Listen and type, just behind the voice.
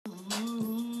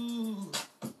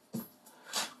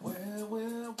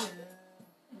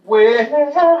well,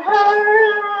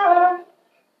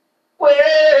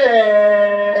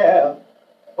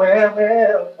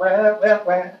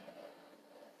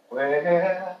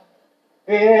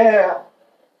 yeah.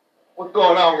 What's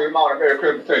going on here, Mom? Merry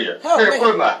Christmas to you. Oh, Merry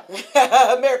Christmas.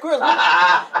 Merry Christmas.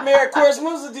 Merry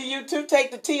Christmas to you too. Take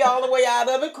the tea all the way out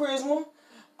of it, Christmas.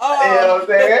 You know what I'm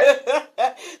saying?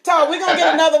 Tom, we're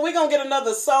gonna get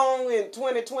another song in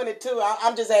 2022.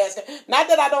 I'm just asking. Not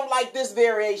that I don't like this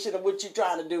variation of what you're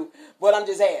trying to do, but I'm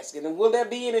just asking. And will there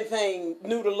be anything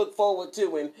new to look forward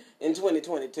to in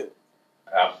 2022?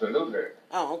 Absolutely.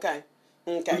 Oh, okay.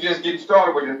 Okay. You just getting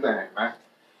started with this thing, man.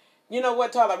 You know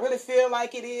what, Tom? I really feel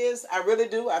like it is. I really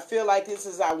do. I feel like this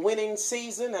is our winning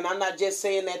season, and I'm not just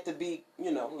saying that to be,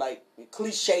 like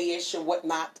cliche-ish or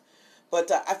whatnot. But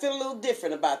I feel a little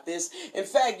different about this. In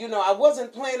fact, I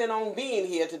wasn't planning on being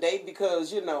here today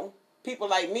because, people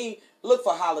like me look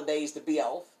for holidays to be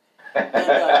off. And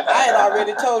I had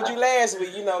already told you last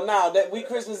week, now that we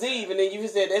Christmas Eve, and then you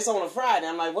said it's on a Friday.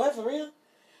 I'm like, what, for real?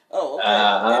 Oh, okay.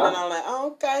 And then I'm like,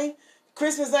 oh, okay.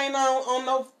 Christmas ain't on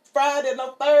no Friday,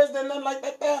 no Thursday, nothing like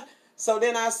that there. So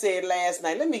then I said last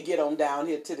night, let me get on down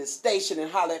here to the station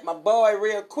and holler at my boy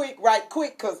right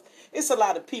quick, because it's a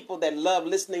lot of people that love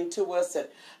listening to us, and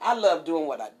I love doing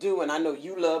what I do, and I know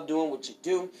you love doing what you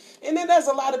do. And then there's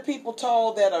a lot of people,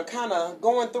 Tall, that are kind of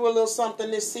going through a little something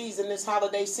this season, this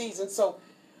holiday season. So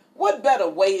what better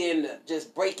way than to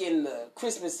just break in the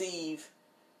Christmas Eve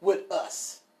with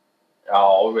us?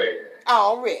 Already.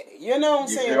 You know what I'm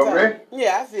saying, Tom? Ready?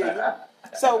 Yeah, I feel you.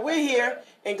 So we're here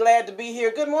and glad to be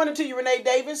here. Good morning to you, Renee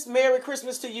Davis. Merry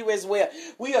Christmas to you as well.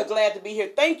 We are glad to be here.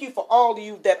 Thank you for all of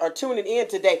you that are tuning in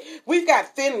today. We've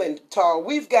got Finland, Tar.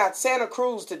 We've got Santa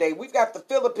Cruz today. We've got the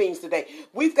Philippines today.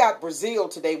 We've got Brazil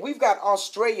today. We've got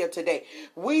Australia today.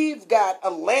 We've got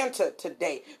Atlanta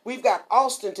today. We've got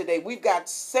Austin today. We've got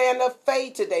Santa Fe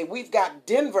today. We've got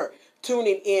Denver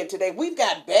tuning in today. We've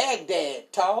got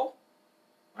Baghdad, Tar.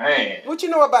 Man. What you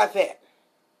know about that?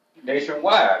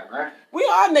 Nationwide, man. We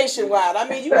are nationwide. I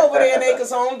mean, you over there in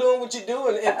Acres Home doing what you do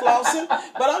and flossing,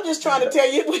 but I'm just trying to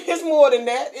tell you, it's more than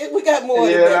that. We got more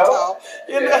than that, Tom.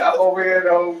 I'm over here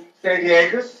in St.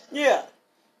 Acres. Yeah.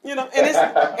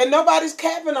 And nobody's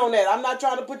capping on that. I'm not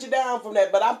trying to put you down from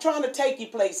that, but I'm trying to take you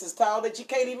places, Tal, that you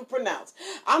can't even pronounce.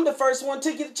 I'm the first one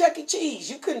to get Chuck E.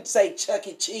 Cheese. You couldn't say Chuck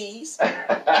E. Cheese. I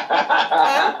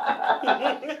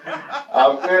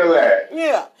feel that.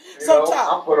 Yeah. So, Tal,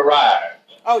 I'm for the ride.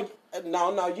 Oh,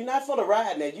 no, you're not for the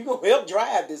ride now. You're going to help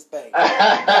drive this thing.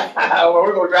 Well,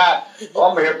 we're going to drive. I'm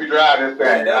going to help you drive this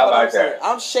thing. Yeah, How about that?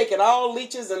 I'm shaking all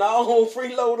leeches and all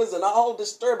freeloaders and all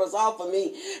disturbers off of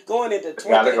me going into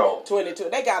 2022.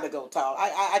 They got to go, Tal.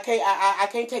 I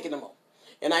can't take it no more.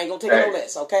 And I ain't going to take it no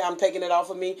less, okay? I'm taking it off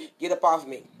of me. Get up off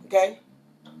me, okay?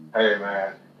 Hey,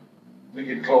 man. We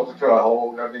get closer to a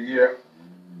whole another year.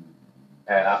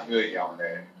 And I feel you on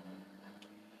that.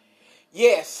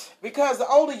 Yes, because the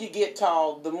older you get,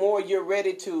 Tall, the more you're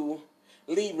ready to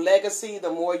leave legacy,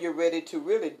 the more you're ready to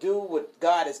really do what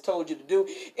God has told you to do.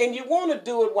 And you want to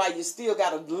do it while you still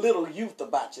got a little youth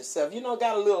about yourself.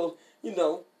 Got a little,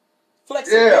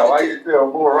 flexibility. Yeah, while you still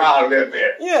move around a little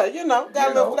bit. Yeah,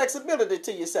 got a little flexibility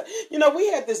to yourself. We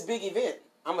had this big event.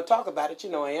 I'm going to talk about it,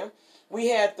 I am. We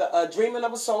had the Dreaming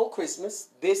of a Soul Christmas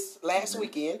this last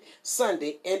weekend,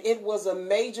 Sunday, and it was a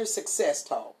major success,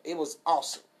 Tall. It was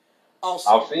awesome.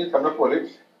 I've seen some of the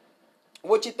footage.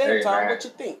 What you think, Tom? Man. What you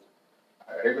think?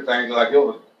 Everything like it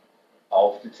was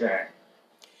off the chain.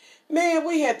 Man,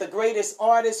 we had the greatest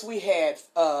artists. We had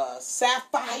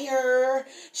Sapphire.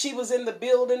 She was in the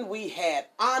building. We had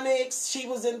Onyx. She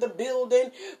was in the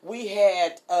building. We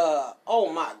had,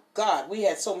 oh my God, we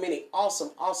had so many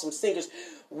awesome singers.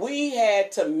 We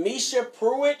had Tamisha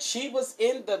Pruitt. She was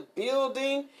in the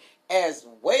building as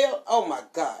well. Oh my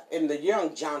God. And the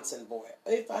young Johnson boy.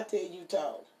 If I tell you,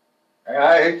 Tom. Hey,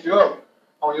 I hit you up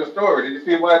on your story. Did you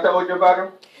see what I told you about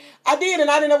him? I did, and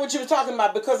I didn't know what you were talking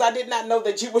about because I did not know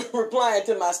that you were replying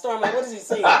to my story. I'm like, what is he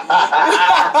saying?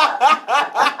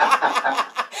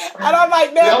 And I'm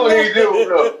like, man. You know what you do,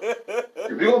 look.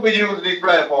 If you're going to be using these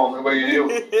platforms the way you do,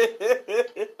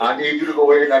 I need you to go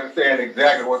ahead and understand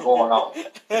exactly what's going on.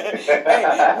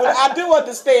 Well, I do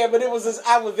understand, but I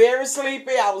was very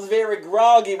sleepy. I was very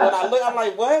groggy. When I look, I'm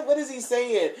like, what? What is he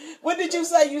saying? What did you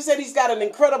say? You said he's got an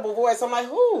incredible voice. I'm like,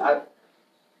 who? I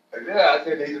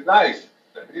said he's nice.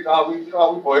 You know how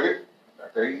we put it. I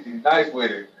said he's nice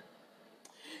with it.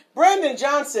 Brandon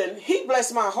Johnson, he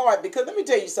blessed my heart because let me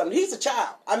tell you something. He's a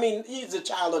child. I mean, he's a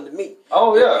child under me.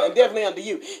 Oh, yeah. And definitely under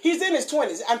you. He's in his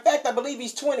 20s. In fact, I believe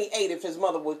he's 28 if his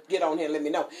mother would get on here and let me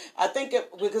know. I think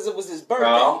because it was his birthday.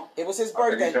 No, it was his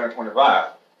birthday. I think he turned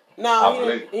 25. No, I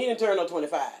believe. he didn't turn no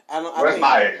 25. Well, that's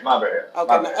my age. My bad.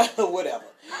 Okay, My bad. whatever.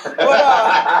 But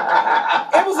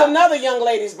it was another young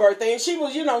lady's birthday, and she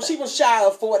was, she was shy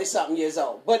of 40-something years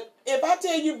old. But if I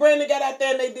tell you, Brandon got out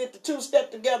there and they did the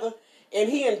two-step together, and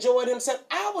he enjoyed himself,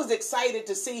 I was excited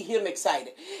to see him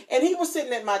excited. And he was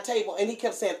sitting at my table, and he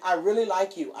kept saying, I really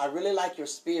like you. I really like your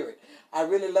spirit. I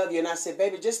really love you. And I said,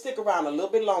 baby, just stick around a little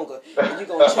bit longer, and you're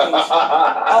going to change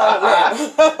all that.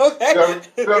 Okay?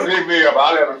 Don't hit me up.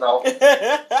 I'll let him know.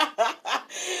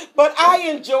 But I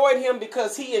enjoyed him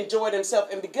because he enjoyed himself.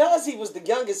 And because he was the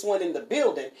youngest one in the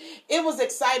building, it was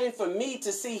exciting for me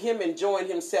to see him enjoying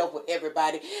himself with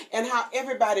everybody and how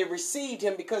everybody received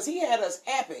him because he had us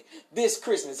happy this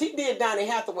Christmas. He did Donny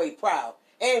Hathaway proud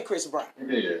and Chris Brown. He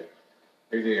did.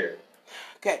 He did.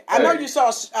 Okay. I know you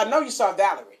saw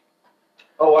Valerie.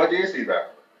 Oh, I did see Valerie.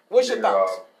 What's your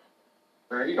thoughts?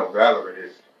 Man, Valerie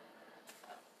is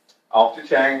off the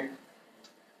chain.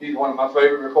 He's one of my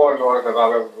favorite recording artists that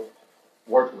I've ever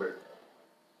worked with.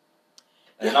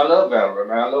 And I love Valerie,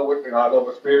 man. I love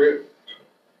her spirit.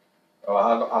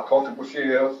 How comfortable she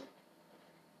is.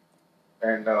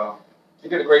 And she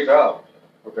did a great job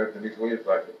with that Deniece Williams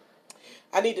record.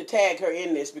 I need to tag her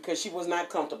in this because she was not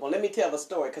comfortable. Let me tell the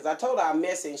story because I told her I'm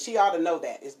messy and she ought to know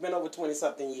that. It's been over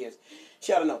 20-something years.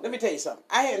 She ought to know. Let me tell you something.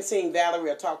 I hadn't seen Valerie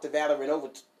or talked to Valerie in over,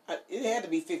 it had to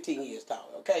be 15 years, Tyler,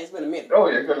 okay? It's been a minute. Oh,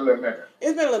 yeah, it's been a little minute.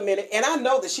 It's been a little minute. And I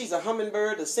know that she's a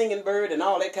hummingbird, a singing bird, and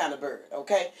all that kind of bird,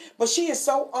 okay? But she is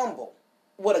so humble.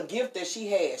 What a gift that she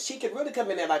has. She could really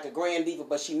come in there like a grand diva,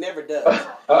 but she never does.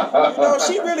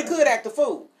 She really could act a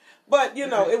fool. But,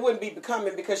 it wouldn't be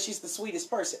becoming because she's the sweetest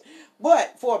person.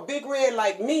 But for a big red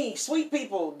like me, sweet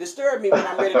people disturb me when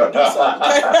I'm ready to do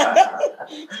something.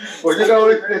 Well,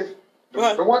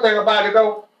 it's the one thing about it,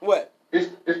 though. What? It's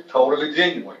totally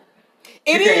genuine.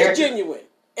 It is genuine.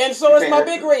 And so is my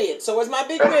big red. So is my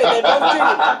big red. They're both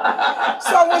genuine.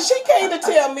 So when she came to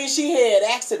tell me she had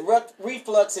acid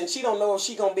reflux and she don't know if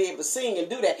she's going to be able to sing and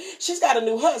do that, she's got a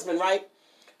new husband, right?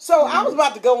 So I was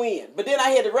about to go in, but then I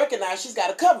had to recognize she's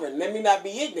got a covering. Let me not be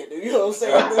ignorant. You know what I'm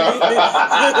saying?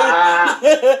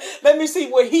 Let me see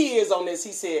where he is on this.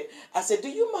 I said, do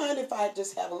you mind if I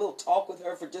just have a little talk with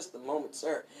her for just a moment,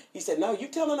 sir? He said, no, you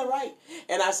telling her right.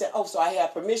 And I said, oh, so I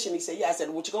have permission. He said, yeah. I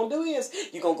said, what you're going to do is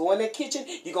you're going to go in that kitchen.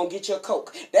 You're going to get your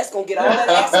Coke. That's going to get all that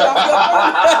acid off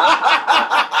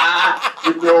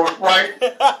your You know right?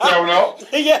 You know?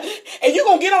 Yeah. And you're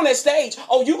going to get on that stage.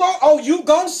 You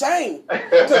going to sing.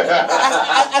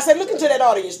 I said, look into that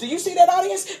audience. Do you see that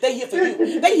audience? They here for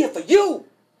you. They here for you.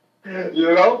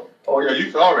 You know? Oh, yeah, you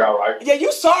sorry, all right. Yeah,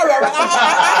 you sorry, all right.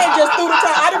 I had just threw the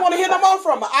time. I didn't want to hear no more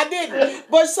from her. I didn't.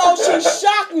 But so she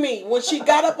shocked me when she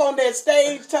got up on that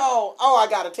stage tall. Oh, I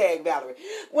got to tag Valerie.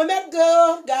 When that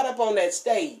girl got up on that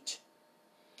stage,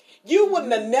 you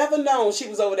wouldn't have never known she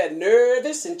was over there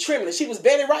nervous and trembling. She was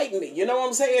Betty Writing me. You know what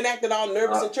I'm saying? Acting all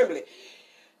nervous and trembling.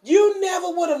 You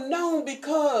never would have known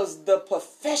because the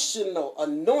professional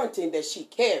anointing that she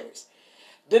carries.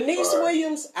 Deniece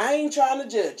Williams, I ain't trying to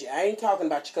judge you. I ain't talking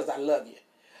about you because I love you.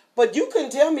 But you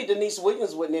couldn't tell me Deniece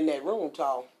Williams wasn't in that room,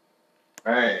 tall.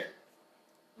 Man,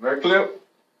 that clip,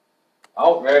 I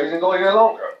was mad it didn't go any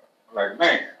longer. Like,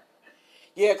 man.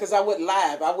 Yeah, because I wasn't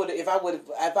live. If I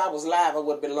was live, I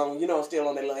would have been alone. I'm still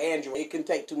on that little Android. It can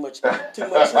take too much pressure.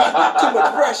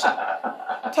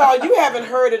 Tall, you haven't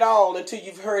heard it all until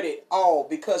you've heard it all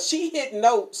because she hit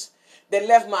notes that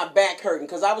left my back hurting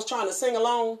because I was trying to sing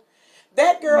along.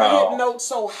 That girl hit notes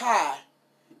so high,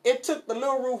 it took the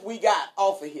little roof we got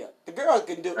off of here. The girl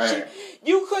can do it.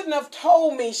 You couldn't have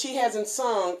told me she hasn't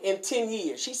sung in 10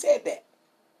 years. She said that.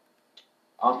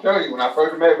 I'm telling you, when I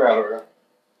first met Valerie,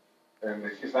 and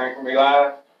she sang for me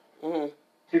live,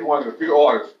 she's one of the few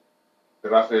artists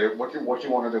that I said, what you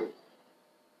want to do?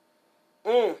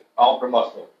 Off the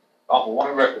muscle. Off of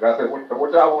one record. I said,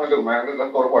 what y'all want to do, man?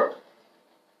 Let's go to work.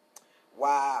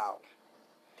 Wow.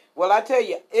 Well, I tell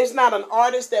you, it's not an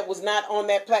artist that was not on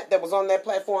that on that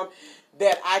platform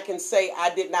that I can say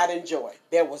I did not enjoy.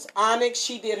 There was Onyx.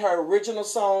 She did her original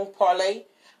song, Parlay.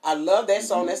 I love that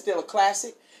song. That's still a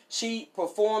classic. She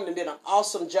performed and did an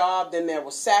awesome job. Then there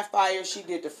was Sapphire. She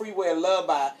did The Freeway of Love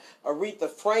by Aretha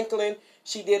Franklin.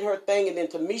 She did her thing. And then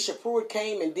Tamisha Pruitt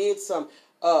came and did some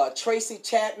Tracy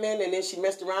Chapman. And then she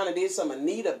messed around and did some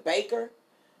Anita Baker.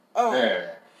 Oh,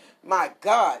 yeah. My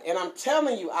God. And I'm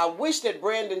telling you, I wish that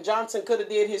Brandon Johnson could have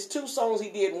did his 2 songs. He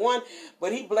did one,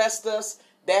 but he blessed us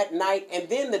that night. And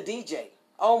then the DJ.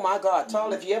 Oh, my God.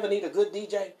 Tall, if you ever need a good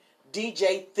DJ,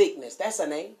 DJ Thickness. That's her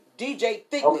name. DJ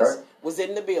Thickness was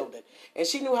in the building. And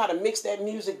she knew how to mix that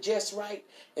music just right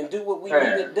and do what we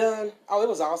needed done. Oh, it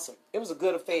was awesome. It was a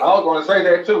good affair. I was going to say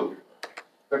that, too.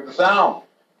 But the sound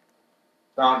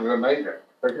is amazing.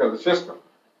 Because the system.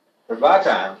 Because a lot of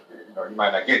times, you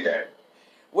might not get that.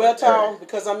 Well, Tom,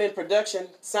 because I'm in production,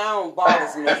 sound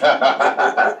bothers me.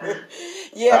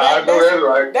 Yeah, I know that's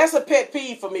right. That's a pet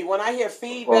peeve for me. When I hear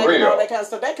feedback and all that kind of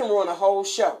stuff, that can ruin a whole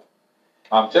show.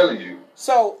 I'm telling you.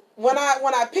 So when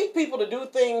I pick people to do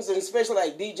things, and especially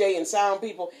like DJ and sound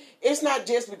people, it's not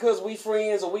just because we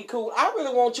friends or we cool. I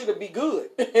really want you to be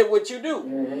good at what you do.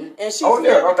 Mm-hmm. And she's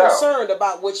very concerned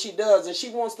about what she does, and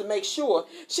she wants to make sure.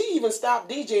 She even stopped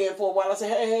DJing for a while. I said,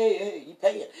 hey, you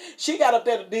paying. She got up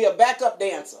there to be a backup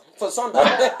dancer for somebody.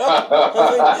 You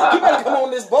better come on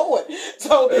this board.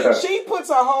 So she puts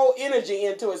her whole energy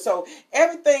into it. So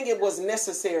everything it was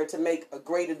necessary to make a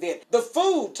great event. The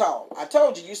food, Tom, I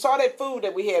told you saw that food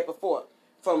that we had before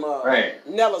from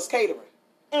Nella's Catering.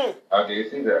 I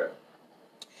did see that.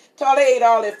 So they ate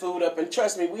all that food up, and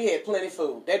trust me, we had plenty of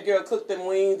food. That girl cooked them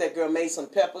wings. That girl made some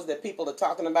peppers that people are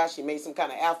talking about. She made some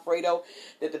kind of Alfredo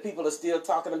that the people are still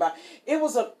talking about. It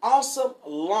was an awesome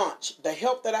launch. The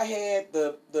help that I had,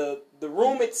 the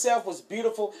room itself was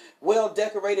beautiful, well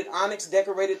decorated. Onyx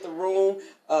decorated the room.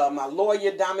 My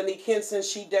lawyer, Dominique Henson,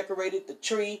 she decorated the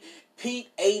tree. Pete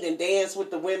ate and danced with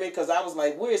the women because I was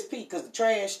like, where's Pete? Because the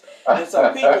trash. And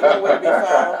so Pete was nowhere to be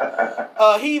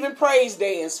found. He even praise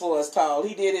danced for us, Tall.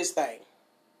 He did his thing.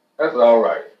 That's all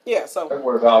right. Yeah, so that's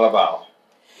what it's all about.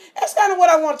 That's kind of what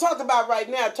I want to talk about right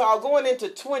now, Tall. Going into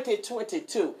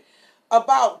 2022,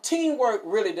 about teamwork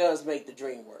really does make the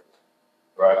dream work.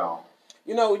 Right on.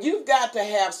 You've got to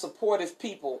have supportive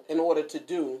people in order to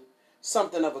do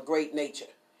something of a great nature.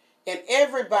 And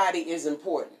everybody is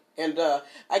important. And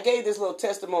I gave this little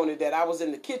testimony that I was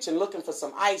in the kitchen looking for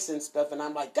some ice and stuff, and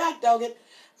I'm like, God dog it,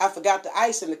 I forgot the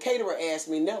ice. And the caterer asked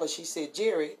me, Nella, she said,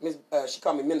 Jerry, she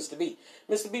called me Minister B.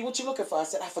 Mr. B, what you looking for? I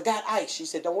said, I forgot ice. She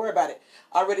said, don't worry about it.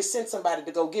 I already sent somebody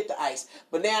to go get the ice,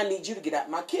 but now I need you to get out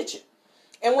my kitchen.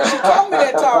 And when she told me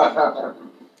that,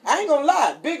 Tom, I ain't gonna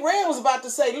lie, Big Red was about to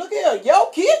say, look here, your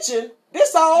kitchen,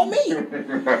 this all me.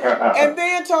 And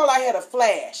then, Tall, I had a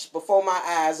flash before my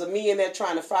eyes of me in there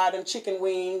trying to fry them chicken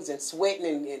wings and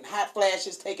sweating and hot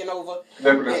flashes taking over.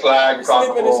 Slipping and sliding.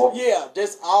 Yeah,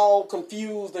 just all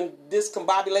confused and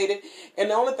discombobulated. And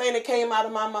the only thing that came out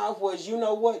of my mouth was, you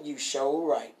know what, you sure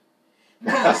right.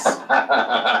 Peace.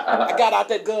 I got out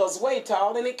that girl's way,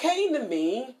 Tall, and it came to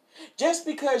me, just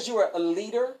because you're a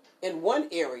leader in one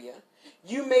area,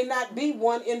 you may not be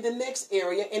one in the next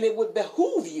area, and it would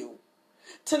behoove you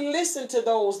to listen to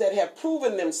those that have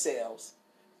proven themselves.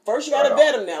 First, you got to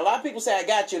vet them now. A lot of people say, I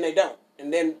got you, and they don't.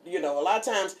 And then, a lot of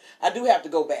times, I do have to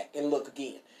go back and look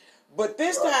again. But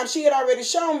this time, she had already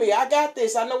shown me, I got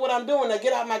this. I know what I'm doing. Now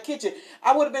get out of my kitchen.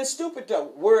 I would have been stupid,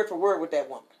 though, word for word with that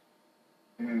woman.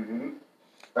 Mm-hmm.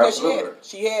 But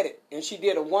she had it. And she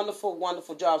did a wonderful,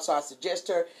 wonderful job. So I suggest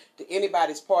her to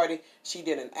anybody's party. She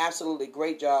did an absolutely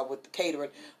great job with the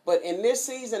catering. But in this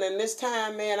season and this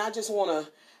time, man, I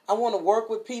want to work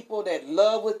with people that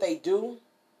love what they do.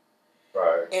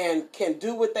 Right. And can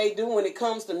do what they do when it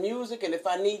comes to music. And if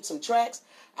I need some tracks,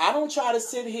 I don't try to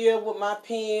sit here with my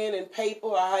pen and paper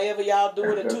or however y'all do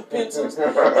it, or two pencils,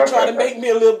 and try to make me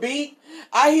a little beat.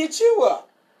 I hit you up.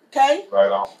 Okay? Right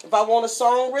on. If I want a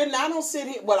song written, I don't sit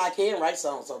here. Well, I can write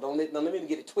songs, so don't let me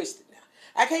get it twisted now.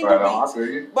 I can't do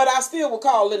beats, but I still will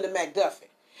call Linda McDuffie.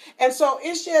 And so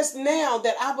it's just now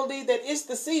that I believe that it's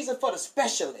the season for the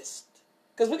specialists.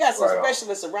 Because we got some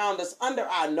specialists around us under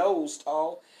our nose,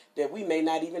 Tall, that we may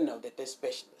not even know that they're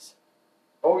specialists.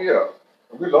 Oh, yeah.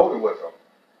 We're loaded with them.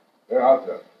 They're out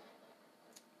there.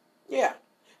 Yeah.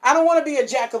 I don't want to be a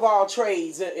jack of all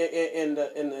trades in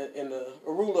the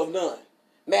rule of none.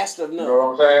 Master of none. You know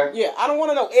what I'm saying? Yeah, I don't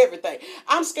want to know everything.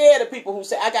 I'm scared of people who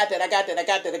say, I got that, I got that, I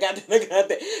got that, I got that, I got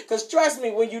that. Because trust me,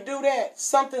 when you do that,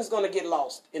 something's going to get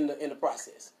lost in the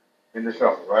process. In the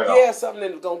shuffle, right? Yeah, something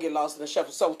is going to get lost in the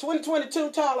shuffle. So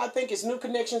 2022, Tall, I think it's new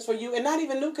connections for you. And not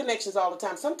even new connections all the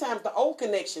time. Sometimes the old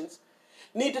connections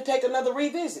need to take another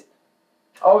revisit.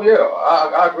 Oh, yeah.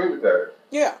 I agree with that.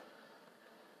 Yeah.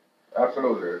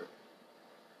 Absolutely.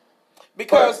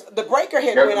 Because the breaker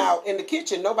had went out in the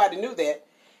kitchen. Nobody knew that.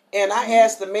 And I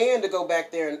asked the man to go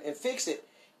back there and fix it.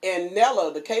 And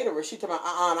Nella, the caterer, she told me,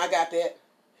 I got that.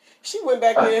 She went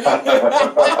back there. Let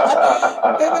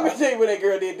me tell you what that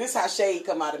girl did. This is how shade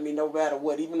come out of me no matter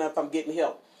what, even if I'm getting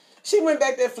help. She went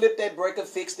back there, flipped that breaker,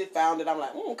 fixed it, found it. I'm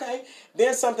like, okay.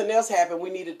 Then something else happened. We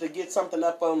needed to get something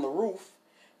up on the roof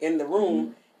in the room.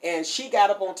 Mm-hmm. And she got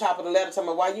up on top of the ladder, telling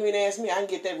me, why you ain't asked me? I can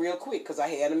get that real quick because I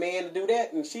had a man to do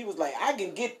that. And she was like, I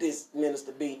can get this,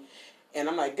 Minister B. And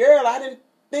I'm like, girl, I didn't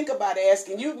think about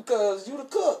asking you because you the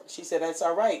cook. She said, that's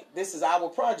all right. This is our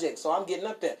project, so I'm getting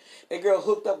up there. That girl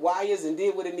hooked up wires and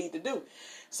did what it needed to do.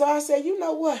 So I said, you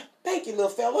know what? Thank you, little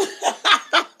fella.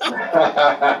 You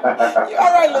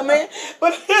all right, little man.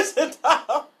 But listen,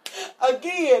 Tom,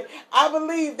 again, I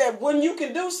believe that when you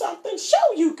can do something,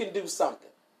 show you can do something.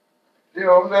 You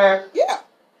know what I'm saying? Yeah.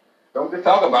 Don't just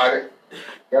talk about it.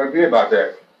 Gotta be about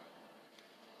that.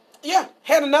 Yeah.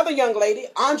 Had another young lady,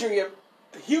 Andrea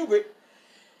Hubert.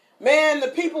 Man, the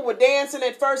people were dancing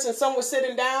at first and some were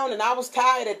sitting down and I was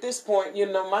tired at this point. You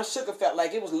know, my sugar felt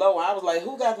like it was low. I was like,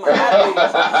 who got my hot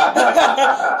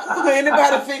wings?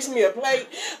 Anybody fix me a plate?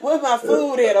 Where's my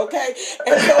food at, okay?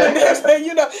 And so the next thing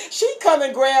you know, she come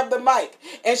and grabbed the mic.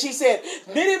 And she said,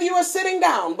 many of you are sitting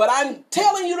down, but I'm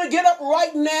telling you to get up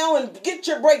right now and get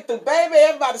your breakthrough. Baby,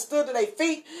 everybody stood to their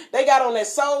feet. They got on that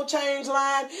soul change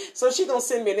line. So she going to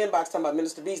send me an inbox talking about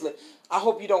Minister Beasley. I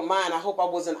hope you don't mind. I hope I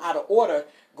wasn't out of order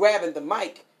grabbing the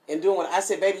mic and doing what I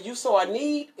said, baby, you saw a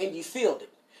need and you filled it.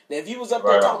 Now, if you was up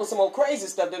there talking some old crazy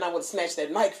stuff, then I would have snatched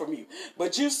that mic from you.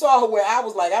 But you saw where I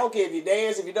was like, I don't care if you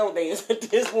dance, if you don't dance. At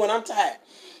this point, I'm tired.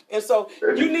 And so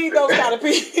you need those kind of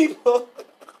people.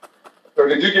 So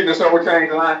did you get the soul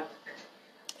change line?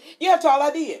 Yeah, that's all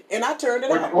I did. And I turned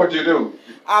it on. What'd you do?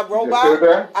 I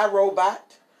robot.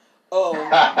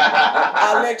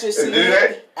 I lecture sleep.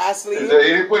 I sleep. You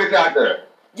didn't put it out there.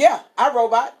 Yeah, I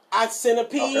robot. I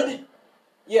centipede. Okay.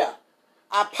 Yeah.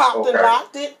 I popped and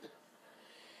locked it.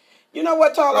 You know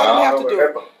what, Tom? I don't have to do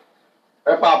it.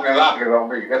 That popping and locking is on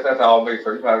me. That's all me.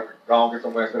 So you gotta go and get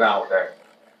somewhere and sit down with that.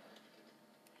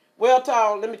 Well,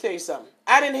 Tom, let me tell you something.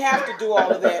 I didn't have to do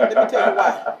all of that. Let me tell you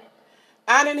why.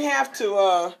 I didn't have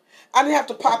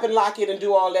to pop and lock it and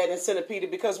do all that in centipede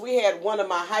it because we had one of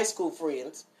my high school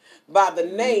friends by the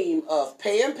name of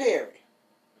Pam Perry.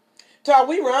 Tom,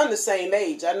 we were on the same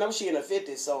age. I know she in her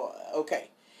 50s, so okay.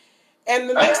 And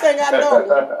the next thing I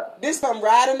know, this come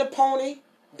riding the pony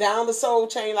down the soul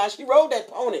chain line. She rode that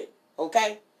pony,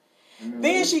 okay? Mm-hmm.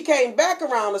 Then she came back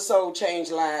around the soul change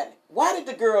line. Why did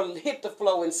the girl hit the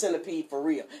floor in centipede for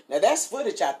real? Now, that's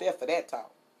footage out there for that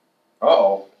talk.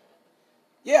 Uh-oh.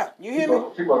 Yeah, you hear me?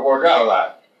 She must work out a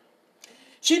lot.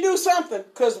 She do something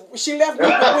because she left me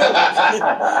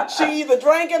with she either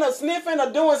drinking or sniffing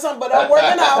or doing something, but I'm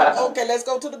working out. Okay, let's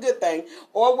go to the good thing.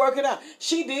 Or working out.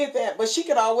 She did that, but she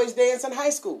could always dance in high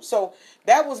school. So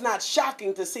that was not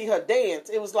shocking to see her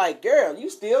dance. It was like, girl, you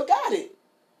still got it.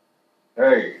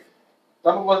 Hey,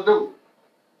 some of us do.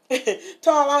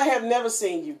 Tom, I have never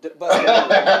seen you. But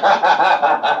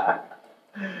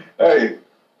hey,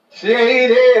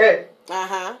 shady.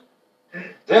 Uh-huh.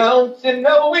 Don't you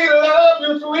know we love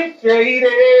you, sweet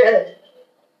shady?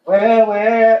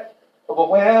 Where?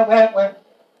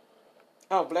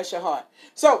 Oh, bless your heart.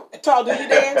 So, Tom, do you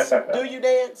dance? Do you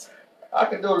dance? I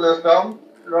can do a little something.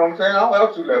 You know what I'm saying? I don't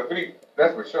have two left feet.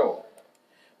 That's for sure.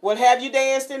 Well, have you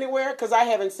danced anywhere? Because I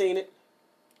haven't seen it.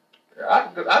 I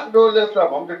can do a little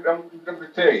something. I'm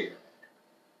just tell you.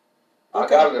 I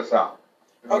got a little something.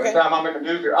 Okay. Every time I'm in the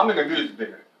music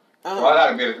business. So I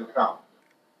got to be able to do something.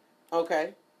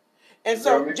 Okay. And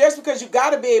so just because you got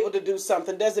to be able to do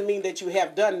something doesn't mean that you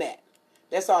have done that.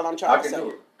 That's all I'm trying to say. I can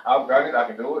do it. I've done it. I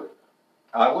can do it.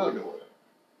 I will do it.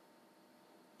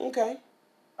 Okay.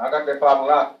 I got that pop a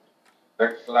lot.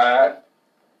 That slide.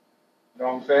 You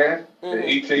know what I'm saying? Mm-hmm. The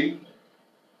E.T.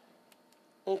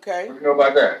 Okay. What you know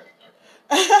about that?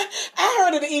 I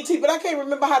heard of the E.T., but I can't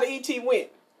remember how the E.T. went.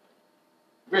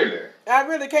 Really? I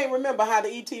really can't remember how the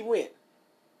E.T. went.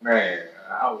 Man,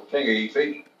 I was king of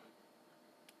E.T.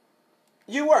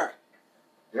 You were?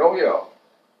 Oh, yeah.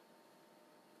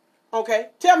 Okay.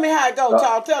 Tell me how it goes,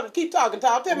 Tal. Keep talking,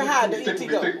 Tal. Tell me how the E.T.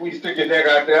 goes. We stick your neck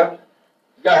out there.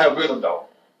 You got to have rhythm, though.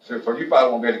 So you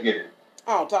probably won't be able to get it.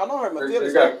 Oh, Tal, don't hurt my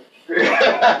feelings. Don't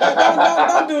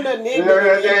do nothing. You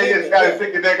just got to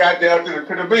stick your neck out there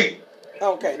to the beat.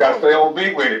 Okay. You got to stay on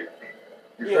beat with it.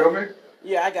 You feel me?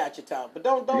 Yeah, I got you, Tal. But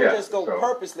don't just go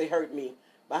purposely hurt me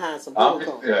behind some bull I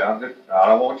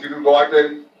don't want you to go out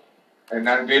there and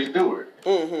not be able to do it.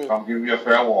 Mm-hmm. I'm giving you a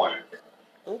fair warning.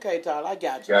 Okay, Tal, I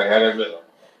got you. You got to have that rhythm.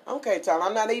 Okay, Tal,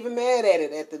 I'm not even mad at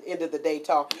it at the end of the day,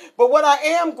 Tal. But what I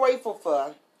am grateful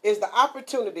for is the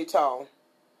opportunity, Tal,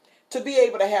 to be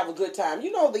able to have a good time.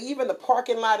 You know, even the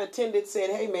parking lot attendant said,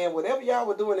 hey, man, whatever y'all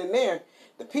were doing in there,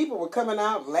 the people were coming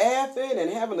out laughing and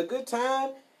having a good time.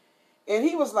 And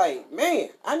he was like, man,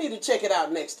 I need to check it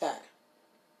out next time.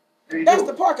 That's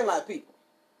the parking lot people.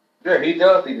 Yeah, he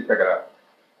does need to check it out.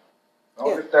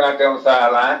 Don't just stand out there on the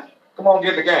sideline. Come on,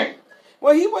 get the game.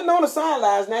 Well, he wasn't on the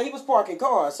sidelines. Now he was parking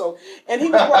cars. So, and he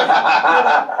was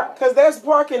parking, because there's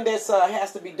parking that's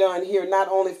has to be done here, not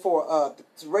only for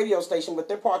the radio station, but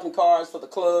they're parking cars for the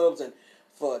clubs and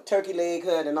for Turkey Leg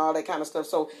Hut and all that kind of stuff.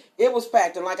 So it was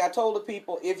packed. And like I told the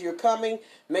people, if you're coming,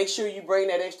 make sure you bring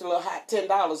that extra little hot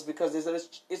 $10 because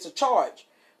it's a charge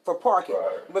for parking.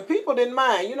 Right. But people didn't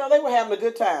mind. You know, they were having a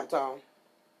good time, Tom.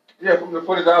 Yeah, from the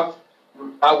footage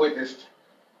I witnessed,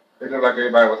 it looked like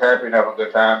everybody was happy and having a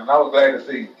good time. And I was glad to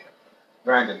see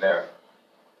Brandon there.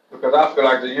 Because I feel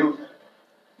like the youth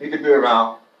need to be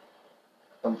around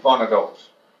some fun adults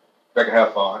that can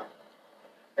have fun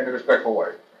in a respectful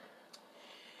way.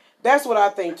 That's what I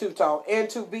think too, Tom. And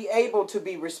to be able to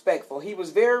be respectful. He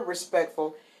was very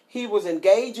respectful. He was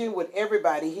engaging with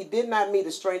everybody. He did not meet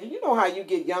a stranger. You know how you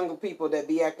get younger people that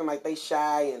be acting like they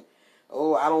shy and,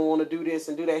 oh, I don't want to do this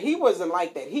and do that. He wasn't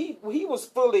like that. He was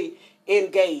fully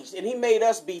engaged, and he made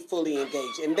us be fully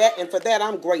engaged. And for that,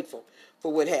 I'm grateful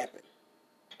for what happened.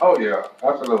 Oh, yeah,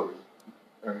 absolutely.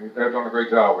 And they're doing a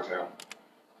great job with him.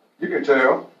 You can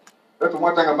tell. That's the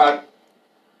one thing about,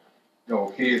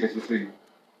 kids that you see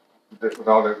with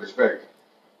all that respect.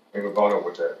 They were brought up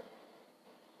with that.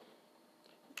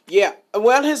 Yeah.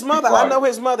 Well, his mother, I know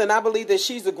his mother, and I believe that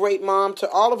she's a great mom to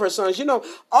all of her sons. You know,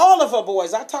 all of her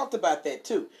boys. I talked about that,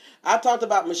 too. I talked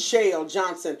about Michelle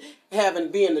Johnson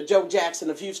being the Joe Jackson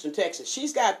of Houston, Texas.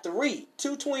 She's got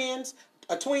two twins,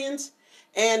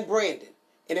 and Brandon.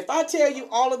 And if I tell you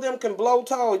all of them can blow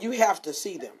tall, you have to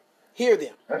see them, hear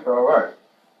them. That's all right.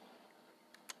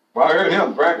 Well, I heard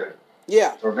him, Brandon.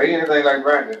 Yeah. So if they anything like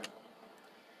Brandon,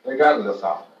 they got a little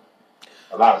something.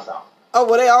 A lot of something. Oh,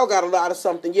 well, they all got a lot of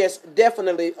something. Yes,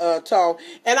 definitely, Tall.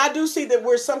 And I do see that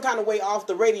we're some kind of way off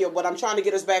the radio, but I'm trying to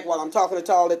get us back while I'm talking to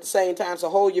Tall at the same time. So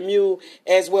hold your mule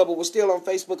as well, but we're still on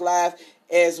Facebook Live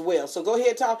as well. So go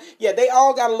ahead, Tall. Yeah, they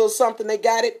all got a little something. They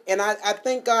got it. And I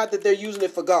thank God that they're using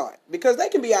it for God. Because they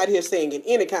can be out here singing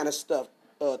any kind of stuff,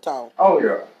 Tall. Oh,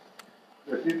 yeah.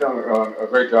 She's done a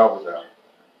great job with that.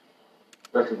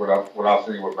 Especially what I've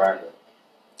seen with Brandon.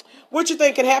 What you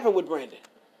think can happen with Brandon?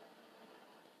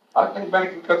 I think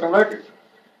Brandon can cut some records.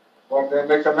 Go up there and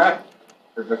make something happen.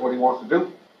 If that's what he wants to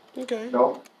do. Okay.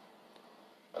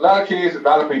 A lot of kids, a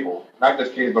lot of people, not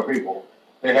just kids, but people,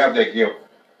 they have that gift,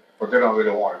 but they don't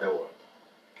really want to do it.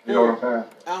 You know what I'm saying?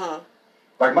 Uh-huh.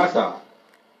 Like my son.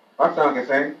 My son can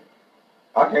sing.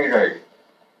 I can't sing.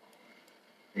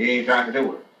 He ain't trying to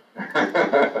do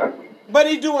it. But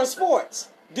he's doing sports.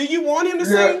 Do you want him to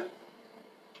sing?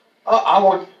 I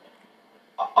want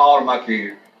all of my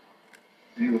kids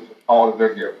to use all of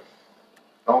their gifts.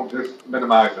 Don't just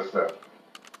minimize yourself.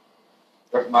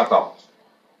 That's my thoughts.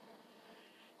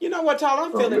 You know what, Tyler?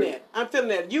 I'm feeling that. I'm feeling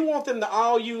that. You want them to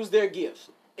all use their gifts.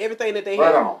 Everything that they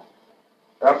have. Right on.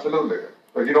 Absolutely.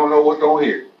 But you don't know what's going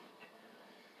to hit.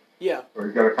 Yeah. So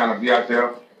you got to kind of be out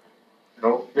there,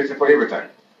 fishing for everything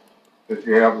that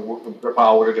you have the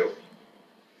power to do.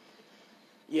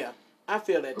 Yeah. I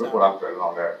feel that, Tyler. That's what I'm feeling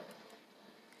on that.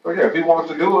 So yeah, if he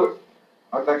wants to do it,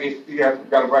 I think he has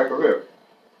got a bright career.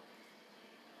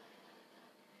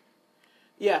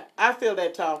 Yeah, I feel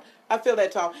that, Tom. I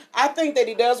think that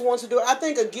he does want to do it. I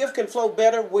think a gift can flow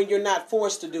better when you're not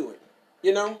forced to do it.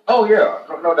 You know? Oh, yeah.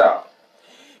 No doubt.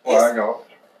 Well, I know.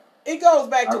 It goes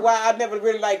back to why I never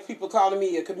really like people calling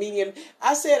me a comedian.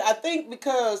 I said, I think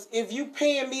because if you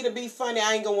paying me to be funny,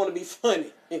 I ain't going to want to be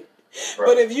funny. Right.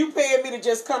 But if you paying me to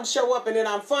just come show up and then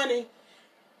I'm funny,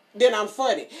 then I'm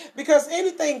funny. Because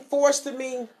anything forced to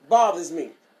me bothers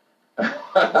me.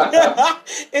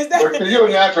 Is that you're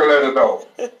a natural at it though,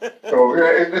 so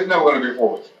it's never going to be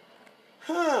forced.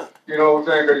 Huh? You know what I'm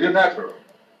saying? Because you're natural.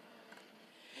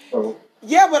 So.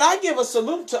 Yeah, but I give a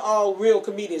salute to all real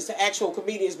comedians, to actual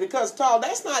comedians, because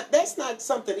that's not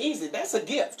something easy. That's a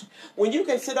gift. When you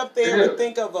can sit up there and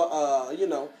think of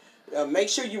make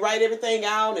sure you write everything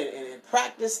out and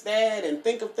practice that and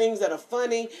think of things that are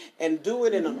funny and do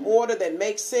it in an order that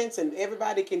makes sense and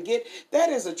everybody can get. That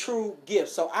is a true gift.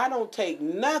 So I don't take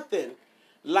nothing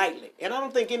lightly. And I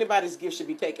don't think anybody's gift should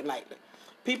be taken lightly.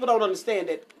 People don't understand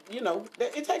that,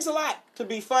 it takes a lot to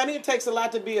be funny. It takes a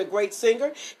lot to be a great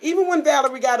singer. Even when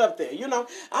Valerie got up there,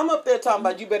 I'm up there talking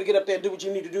about you better get up there and do what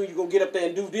you need to do. You're going to get up there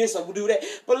and do this or do that.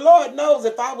 But Lord knows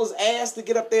if I was asked to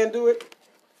get up there and do it,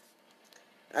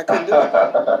 I couldn't do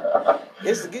it.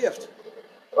 It's a gift.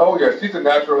 Oh, yeah, she's a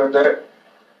natural at that.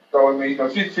 So, I mean,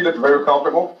 she looked very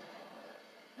comfortable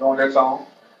doing that song.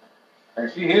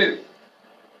 And she hit it.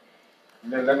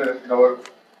 And then Linda,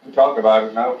 we talked about it,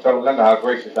 and I was telling Linda how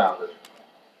great she sounded.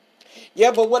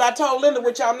 Yeah, but what I told Linda,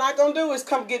 what y'all not gonna do is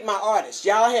come get my artist.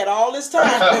 Y'all had all this time.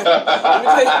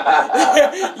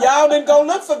 Y'all didn't go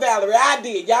look for Valerie. I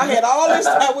did. Y'all had all this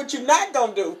time. What you not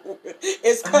gonna do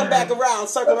is come back around,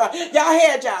 circle around. Y'all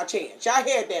had y'all chance. Y'all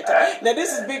had that time. Now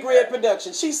this is Big Red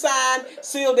Production. She signed,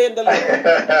 sealed, and delivered.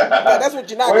 Now, that's what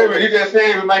you're not Wait a gonna minute, do. you just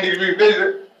saying we might need to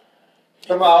revisit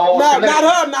some of our old No,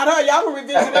 connections. not her. Y'all can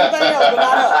revisit anything else, but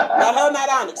not her. Not her, not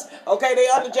Onyx. Okay, they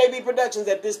under JB Productions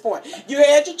at this point. You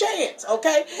had your chance,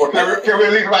 okay? Well, can we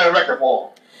at least write a record for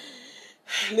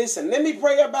them? Listen, let me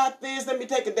pray about this. Let me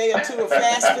take a day or two of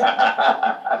fasting.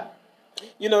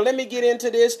 Let me get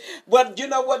into this. But you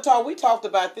know what, Tom? We talked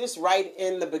about this right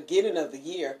in the beginning of the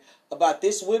year, about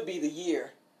this would be the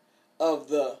year of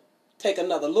the Take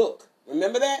Another Look.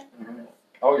 Remember that? Mm-hmm.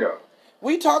 Oh, yeah.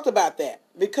 We talked about that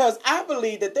because I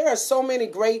believe that there are so many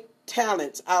great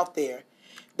talents out there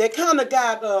that kind of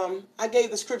got, I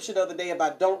gave the scripture the other day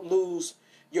about don't lose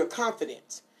your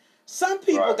confidence. Some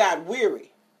people got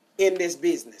weary in this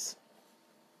business.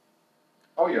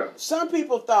 Oh, yeah. Some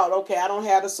people thought, okay, I don't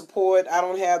have the support, I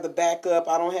don't have the backup,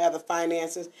 I don't have the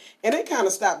finances, and they kind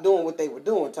of stopped doing what they were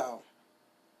doing, Tom.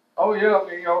 Oh, yeah. I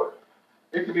mean,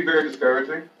 it can be very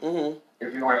discouraging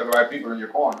if you don't have the right people in your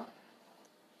corner.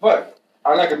 But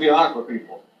I like to be honest with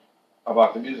people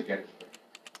about the music industry.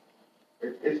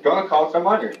 It's going to cost some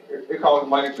money. It costs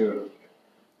money to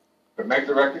make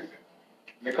the record.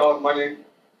 And it costs money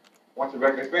once the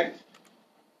record is finished.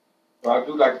 So I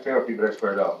do like to tell people that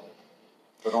straight up.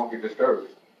 So don't get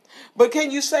discouraged. But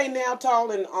can you say now, Tall,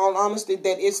 in all honesty,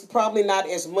 that it's probably not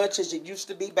as much as it used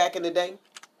to be back in the day?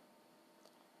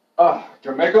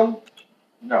 To make them,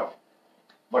 no.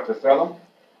 But to sell them,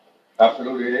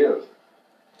 absolutely it is.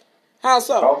 How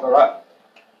so? It costs a lot.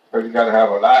 Because you got to have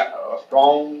a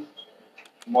strong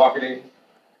marketing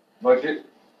budget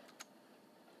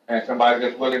and somebody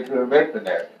that's willing to invest in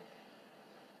that.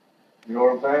 You know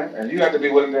what I'm saying? And you have to be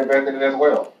willing to invest in it as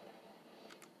well.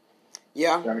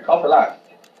 Yeah. And it costs a lot.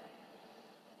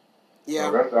 Yeah.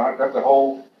 So that's the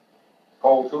whole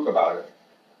truth about it.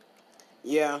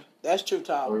 Yeah, that's true,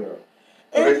 Tall. Oh, yeah.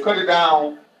 So they cut it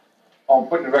down on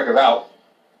putting the records out,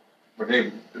 but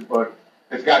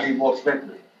it's got to be more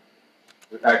expensive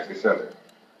to actually sell it.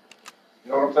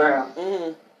 You know what I'm saying? Mm-hmm.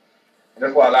 And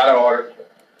that's why a lot of artists,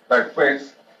 like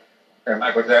Prince and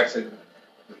Michael Jackson,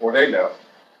 before they left,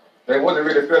 they wasn't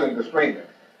really feeling the streaming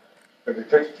because it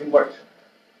takes too much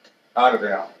out of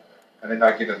them, and they're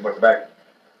not getting as much back.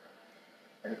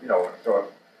 And in a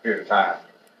short period of time.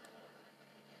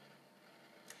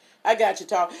 I got you,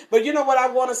 Tom. But you know what I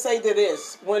want to say to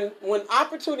this? When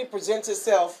opportunity presents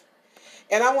itself,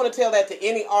 and I want to tell that to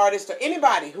any artist or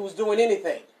anybody who's doing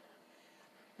anything,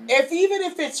 even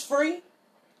if it's free,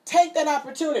 take that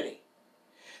opportunity.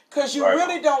 Because you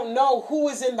really don't know who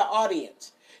is in the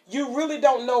audience. You really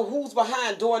don't know who's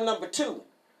behind door number 2.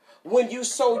 When you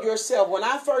sold yourself. When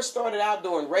I first started out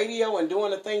doing radio and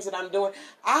doing the things that I'm doing,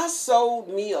 I sold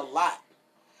me a lot.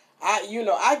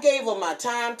 I gave them my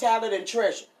time, talent, and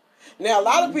treasure. Now, a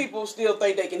lot of people still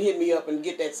think they can hit me up and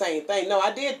get that same thing. No,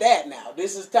 I did that now.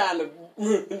 This is time to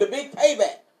the big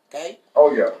payback, okay?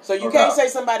 Oh, yeah. So you can't say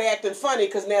somebody acting funny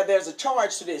because now there's a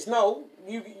charge to this. No,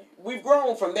 we've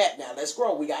grown from that now. Let's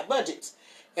grow. We got budgets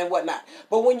and whatnot.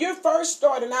 But when you're first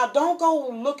starting out, don't go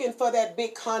looking for that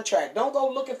big contract. Don't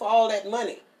go looking for all that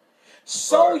money.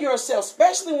 Sow yourself,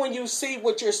 especially when you see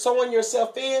what you're sowing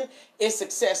yourself in is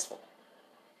successful.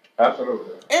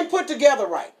 Absolutely. And put together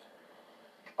right.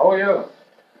 Oh, yeah.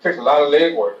 It takes a lot of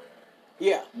leg work.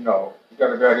 Yeah. You got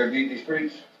to be out there beating these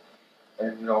streets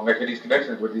and, making these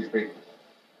connections with these people.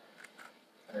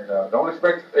 And don't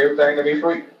expect everything to be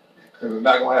free because it's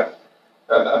not going to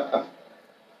happen.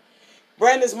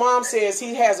 Brandon's mom says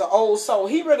he has an old soul.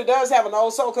 He really does have an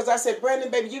old soul because I said,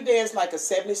 Brandon, baby, you dance like a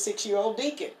 76-year-old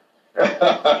deacon. You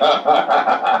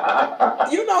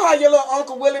know how your little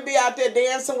Uncle Willie be out there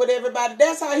dancing with everybody?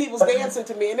 That's how he was dancing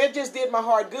to me, and it just did my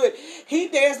heart good. He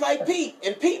danced like Pete,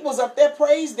 and Pete was up there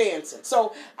praise dancing.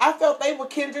 So I felt they were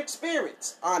kindred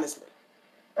spirits, honestly.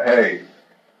 Hey,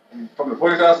 from the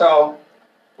footage I saw,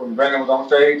 when Brandon was on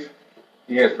stage,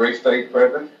 he has great stage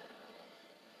presence,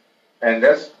 and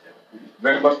that's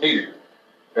very much needed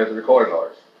as a recording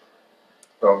artist.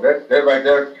 So that right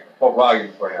there spoke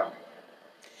volumes for him.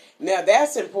 Now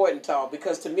that's important, Tom,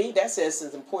 because to me that's as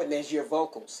important as your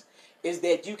vocals. Is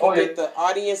that you can get the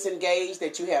audience engaged,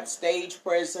 that you have stage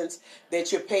presence,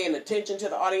 that you're paying attention to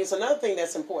the audience. Another thing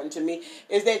that's important to me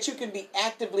is that you can be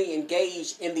actively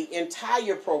engaged in the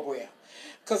entire program.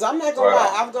 Because I'm not going to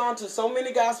lie, I've gone to so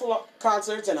many gospel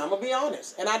concerts, and I'm going to be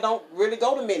honest, and I don't really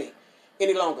go to many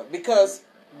any longer because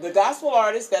the gospel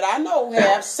artists that I know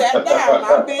have sat down.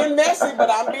 I'm being messy, but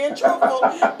I'm being truthful.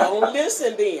 Don't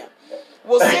listen then.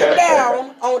 Will sit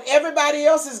down on everybody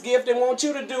else's gift and want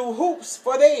you to do hoops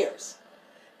for theirs.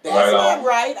 That's not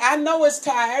right. I know it's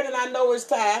tired and I know it's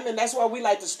time, and that's why we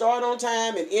like to start on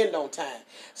time and end on time,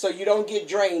 so you don't get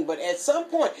drained. But at some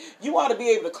point, you ought to be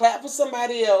able to clap for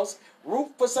somebody else,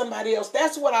 root for somebody else.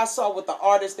 That's what I saw with the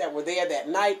artists that were there that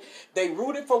night. They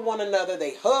rooted for one another.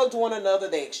 They hugged one another.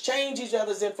 They exchanged each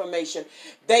other's information.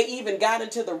 They even got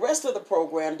into the rest of the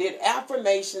program, did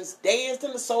affirmations, danced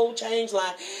in the Soul Change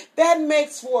line. That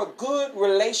makes for good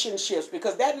relationships,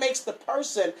 because that makes the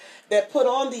person that put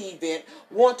on the event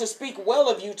want to speak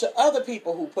well of you to other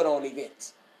people who put on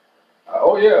events.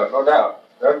 Oh, yeah, no doubt.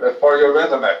 That's part of your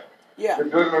resume. Yeah.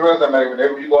 It's good in the resume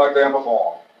whenever you go out there and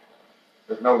perform.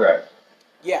 Just know that.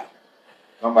 Yeah.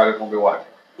 Somebody's going to be watching.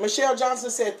 Michelle Johnson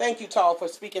said, thank you, Tall, for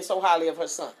speaking so highly of her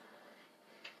son.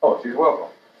 Oh, she's welcome.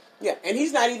 Yeah, and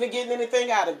he's not even getting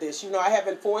anything out of this. You know, I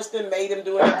haven't forced him, made him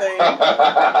do anything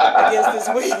against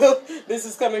his will. This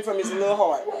is coming from his little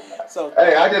heart. So,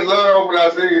 hey, I just love when I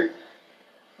see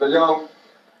the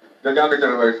younger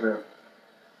generation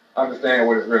understand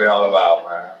what it's really all about,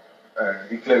 man. And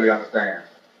he clearly understands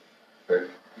that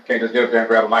you can't just get up there and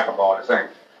grab a microphone and sing.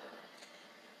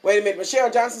 Wait a minute.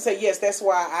 Michelle Johnson said, yes, that's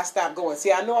why I stopped going.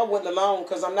 See, I know I wasn't alone,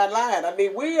 because I'm not lying. I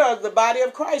mean, we are the body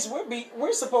of Christ.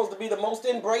 We're supposed to be the most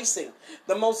embracing,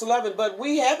 the most loving, but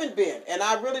we haven't been. And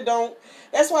I really don't.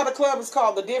 That's why the club is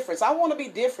called The Difference. I want to be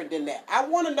different than that. I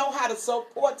want to know how to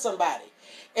support somebody,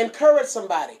 encourage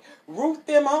somebody, root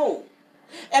them on.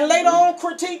 And later on,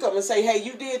 critique them and say, hey,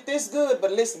 you did this good,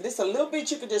 but listen, this a little bit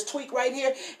you could just tweak right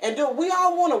here and do it. We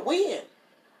all want to win.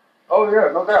 Oh,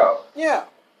 yeah, no doubt. Yeah.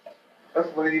 That's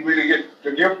when you really get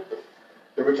the gift.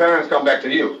 The returns come back to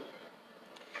you.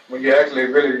 When you're actually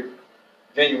really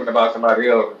genuine about somebody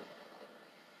else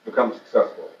becoming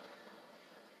successful.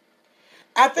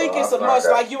 I think it's a must.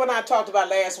 Like you and I talked about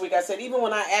last week, I said even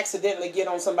when I accidentally get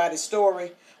on somebody's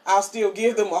story, I'll still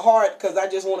give them a heart, because I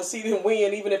just want to see them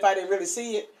win, even if I didn't really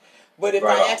see it. But if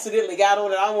I accidentally got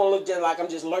on it, I want to look just like I'm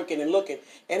just lurking and looking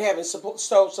and having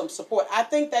some support. I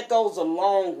think that goes a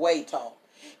long way, Tom.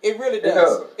 It really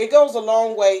does. It goes a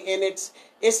long way, and it's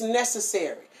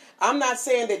necessary. I'm not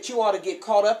saying that you ought to get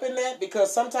caught up in that,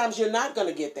 because sometimes you're not going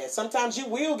to get that. Sometimes you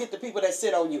will get the people that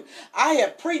sit on you. I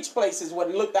have preached places where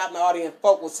I looked out in the audience,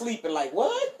 folk were sleeping like,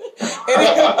 what?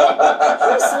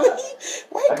 And sleep?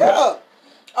 Wake up.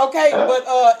 Okay, but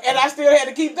and I still had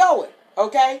to keep going.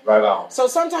 Okay? Right on. So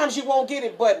sometimes you won't get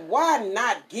it, but why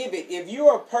not give it? If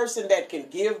you're a person that can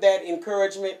give that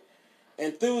encouragement,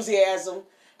 enthusiasm,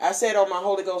 I said on my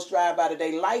Holy Ghost drive-by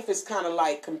today, life is kind of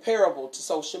like comparable to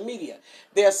social media.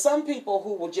 There are some people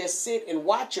who will just sit and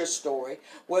watch your story,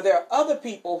 where there are other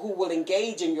people who will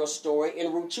engage in your story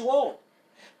and root you on.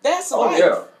 That's life.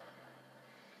 Yeah.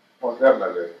 Most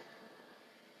definitely.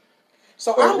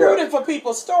 So I'm rooting for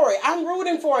people's story. I'm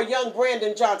rooting for a young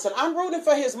Brandon Johnson. I'm rooting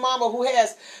for his mama who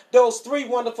has those 3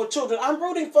 wonderful children. I'm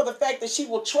rooting for the fact that she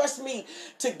will trust me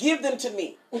to give them to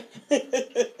me.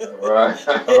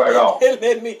 Right on. And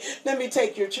let me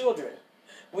take your children.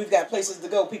 We've got places to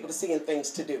go, people to see, and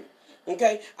things to do.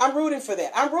 Okay? I'm rooting for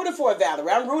that. I'm rooting for a Valerie.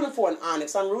 I'm rooting for an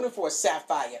Onyx. I'm rooting for a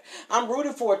Sapphire. I'm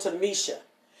rooting for a Tamisha.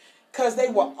 Because they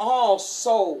were all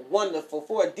so wonderful.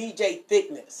 For a DJ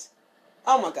Thickness.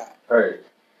 Oh my God. Hey,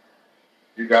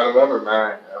 you gotta love her,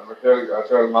 man. I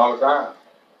tell them all the time.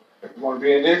 If you want to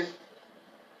be in this,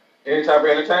 any type of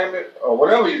entertainment, or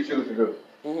whatever you choose to do,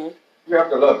 you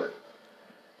have to love it.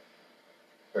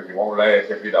 Because you won't last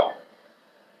if you don't.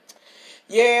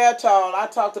 Yeah, Tall. I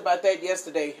talked about that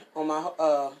yesterday on my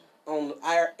on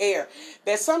our air.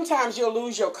 That sometimes you'll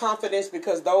lose your confidence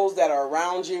because those that are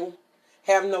around you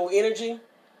have no energy.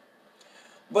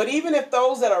 But even if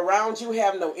those that are around you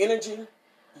have no energy,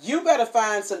 you better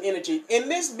find some energy. In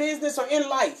this business or in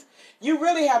life, you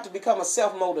really have to become a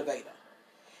self-motivator.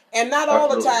 And not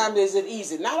all the time is it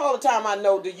easy. Not all the time I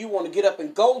know do you want to get up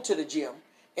and go to the gym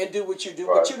and do what you do.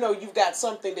 But you know you've got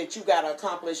something that you got to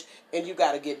accomplish and you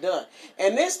got to get done.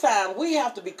 And this time we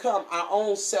have to become our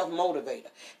own self-motivator.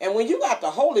 And when you got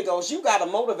the Holy Ghost, you got a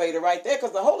motivator right there,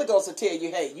 because the Holy Ghost will tell you,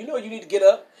 hey, you know you need to get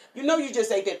up. You know you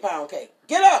just ate that pound cake.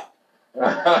 Get up.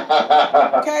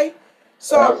 Okay?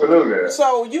 So, absolutely.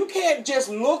 So you can't just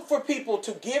look for people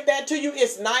to give that to you.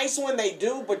 It's nice when they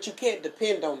do, but you can't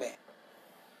depend on that.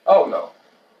 Oh, no.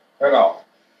 At all.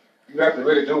 You have to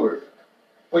really do it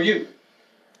for you.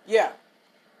 Yeah.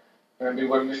 And be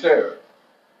willing to share it.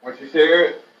 Once you share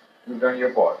it, you've done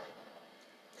your part.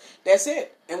 That's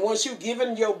it. And once you've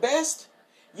given your best,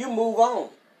 you move on.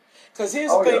 Because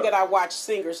here's the thing that I watch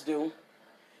singers do.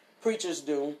 preachers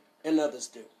do and others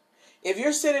do. If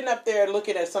you're sitting up there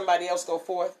looking at somebody else go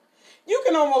forth, you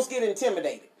can almost get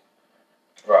intimidated.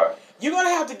 Right. You're going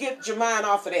to have to get your mind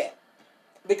off of that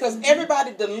because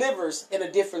everybody delivers in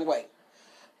a different way.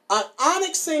 An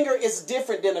Onyx singer is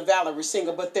different than a Valerie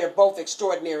singer, but they're both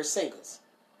extraordinary singers.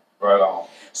 Right on.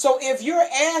 So if you're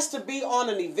asked to be on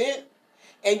an event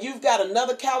and you've got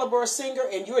another caliber singer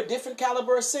and you're a different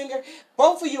caliber singer,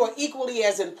 both of you are equally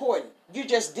as important. You're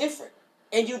just different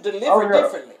and you deliver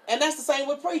differently. And that's the same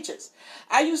with preachers.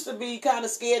 I used to be kind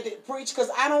of scared to preach because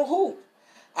I don't hoop.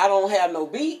 I don't have no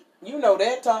beat. You know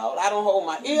that, Todd. I don't hold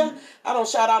my ear. I don't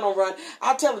shout, I don't run.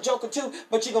 I'll tell a joke or two,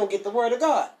 but you're going to get the word of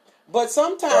God. But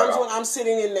sometimes when I'm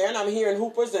sitting in there and I'm hearing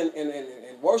hoopers and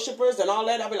worshipers and all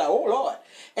that, I'll be like, oh, Lord.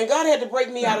 And God had to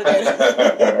break me out of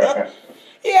that.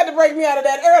 He had to break me out of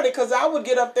that early because I would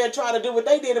get up there trying to do what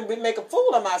they did and make a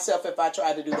fool of myself if I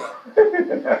tried to do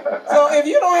that. So if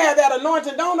you don't have that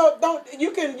anointing, don't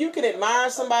you can admire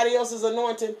somebody else's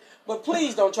anointing, but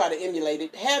please don't try to emulate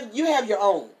it. You have your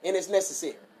own, and it's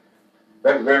necessary.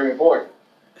 That's very important.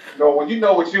 When you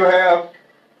know what you have,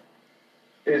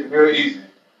 it's very easy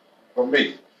for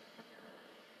me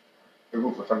to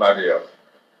root for somebody else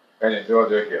and enjoy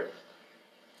their gifts.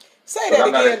 Say that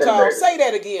again, Tom. Say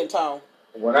that again, Tom.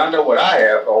 When I know what I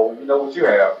have, or you know what you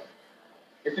have,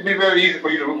 it should be very easy for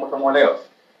you to root for someone else.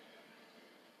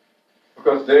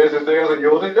 Because theirs is theirs and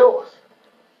yours is yours.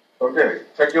 Okay,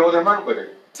 take yours and run with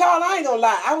it. Tom, I ain't gonna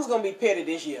lie. I was gonna be petty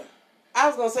this year. I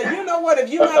was going to say, you know what, if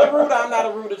you're not a rooter, I'm not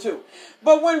a rooter too.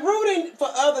 But when rooting for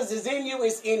others is in you,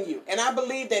 it's in you. And I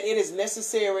believe that it is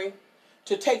necessary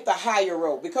to take the higher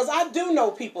road. Because I do know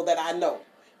people that I know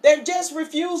that just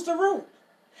refuse to root.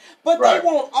 But they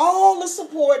want all the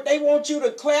support. They want you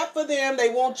to clap for them. They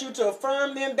want you to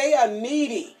affirm them. They are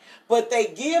needy. But they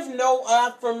give no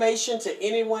affirmation to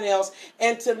anyone else.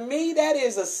 And to me, that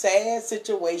is a sad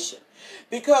situation.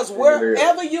 Because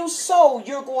wherever you sow,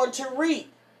 you're going to reap.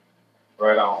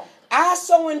 Right on. I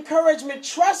sow encouragement.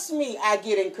 Trust me, I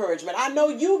get encouragement. I know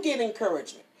you get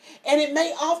encouragement. And it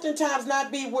may oftentimes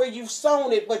not be where you've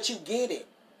sown it, but you get it.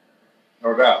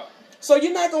 No doubt. So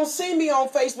you're not going to see me on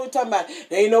Facebook talking about,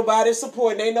 ain't nobody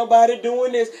supporting, ain't nobody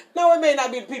doing this. No, it may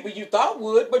not be the people you thought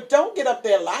would, but don't get up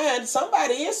there lying.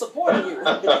 Somebody is supporting you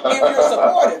if you're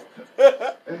supportive.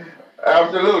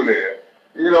 Absolutely.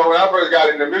 When I first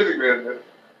got in the music business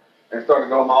and started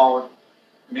doing my own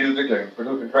music and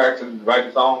producing tracks and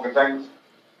writing songs and things,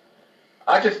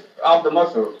 I just, off the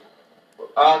muscle,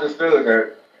 I understood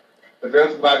that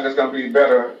there's somebody that's going to be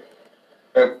better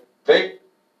than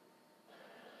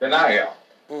I am.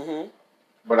 Mm-hmm.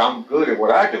 But I'm good at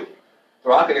what I do.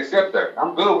 So I can accept that.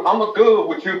 I'm good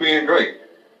with you being great.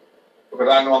 Because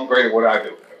I know I'm great at what I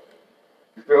do.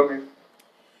 You feel me?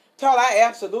 Todd, I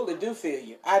absolutely do feel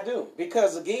you. I do.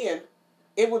 Because again,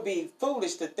 it would be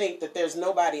foolish to think that there's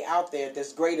nobody out there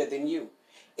that's greater than you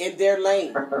in their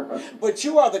lane. But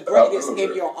you are the greatest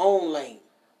in your own lane.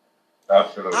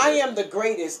 Absolutely. I am the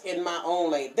greatest in my own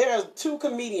lane. There are three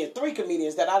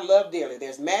comedians that I love dearly.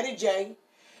 There's Matty J,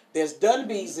 there's Dun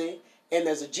Beasley, and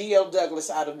there's a G.L. Douglas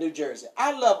out of New Jersey.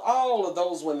 I love all of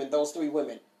those women, those three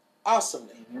women,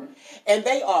 awesomely. Mm-hmm. And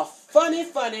they are funny.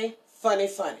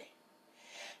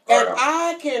 And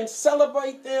I can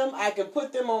celebrate them. I can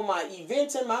put them on my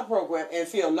events and my program and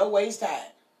feel no ways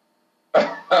tired.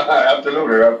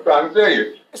 Absolutely. I'm trying to tell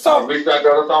you. So I reached out to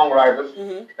other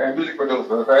songwriters and music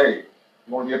producers. Hey,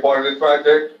 you want to be a part of this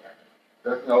project?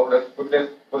 Let's put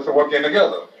some work in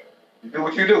together. You do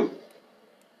what you do.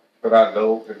 But I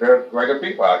know that there's greater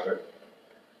people out there.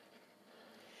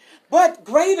 But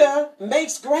greater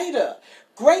makes greater.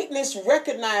 Greatness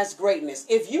recognizes greatness.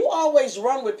 If you always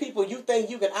run with people you think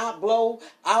you can outblow,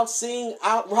 outsing,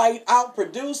 outwrite,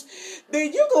 outproduce,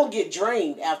 then you're going to get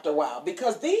drained after a while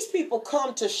because these people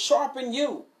come to sharpen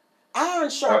you. Iron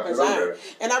sharpens iron.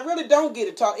 And I really don't get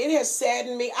it, Talk. It has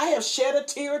saddened me. I have shed a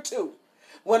tear or two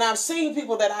when I've seen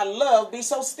people that I love be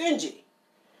so stingy.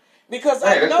 Because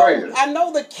I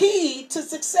know the key to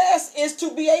success is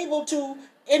to be able to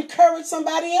encourage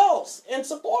somebody else and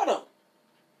support them.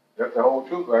 That's the whole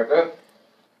truth right there.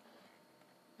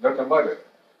 Nothing but it.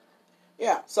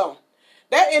 Yeah, so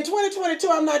that in 2022,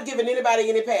 I'm not giving anybody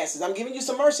any passes. I'm giving you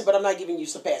some mercy, but I'm not giving you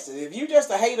some passes. If you just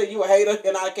a hater, you a hater,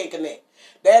 and I can't connect.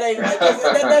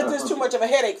 That's just too much of a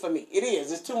headache for me. It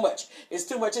is. It's too much. It's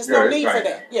too much. It's no need for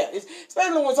that. Yeah,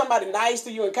 especially when somebody nice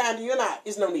to you and kind to you,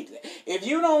 it's no need for that. If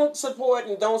you don't support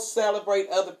and don't celebrate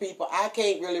other people, I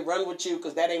can't really run with you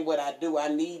because that ain't what I do. I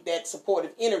need that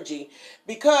supportive energy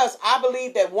because I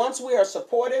believe that once we are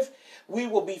supportive, we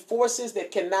will be forces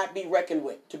that cannot be reckoned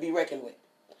with, to be reckoned with.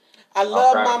 I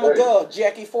love Mama Girl,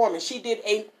 Jackie Foreman. She did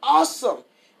an awesome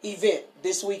event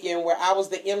this weekend where I was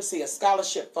the MC, a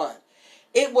scholarship fund.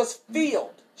 It was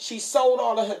filled. She sold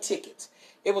all of her tickets.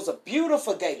 It was a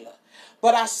beautiful gala.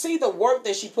 But I see the work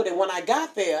that she put in. When I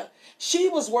got there, she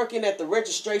was working at the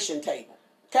registration table.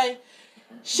 Okay?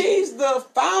 She's the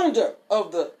founder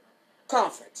of the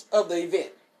conference, of the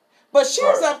event. But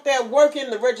she's up there working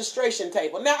the registration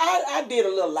table. Now, I did a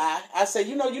little lie. I said,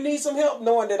 you need some help,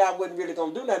 knowing that I wasn't really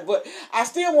going to do nothing. But I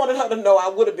still wanted her to know I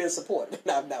would have been supportive.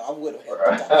 No, I would have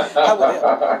helped. I would have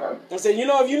helped. I said,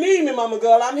 if you need me, Mama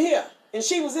Girl, I'm here. And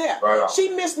she was there. Right, she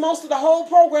missed most of the whole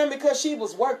program because she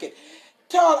was working.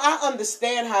 Todd, I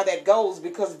understand how that goes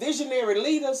because visionary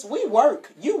leaders, we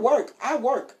work. You work. I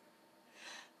work.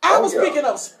 I was picking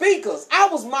up speakers. I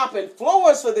was mopping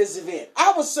floors for this event.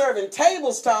 I was serving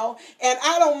tables, Todd, and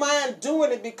I don't mind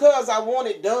doing it because I want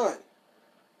it done.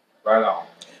 Right on.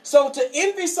 So to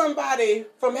envy somebody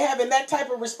from having that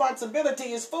type of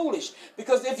responsibility is foolish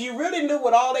because if you really knew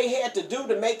what all they had to do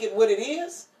to make it what it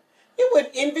is, you would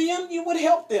envy them. You would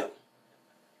help them.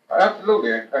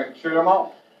 Absolutely. And cheer them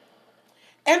on.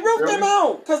 And root them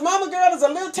on. Because Mama Girl is a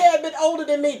little tad bit older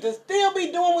than me. To still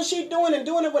be doing what she's doing and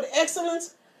doing it with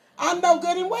excellence, I know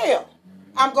good and well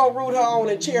I'm going to root her on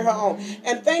and cheer her on.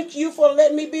 And thank you for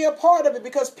letting me be a part of it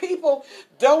because people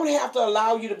don't have to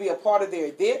allow you to be a part of their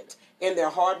event and their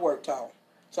hard work, Tom.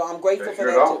 So I'm grateful for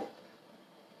that, too.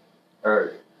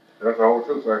 Hey, that's the whole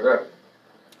truth right there.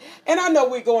 And I know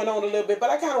we're going on a little bit, but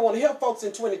I kind of want to help folks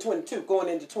in 2022, going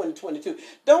into 2022.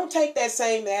 Don't take that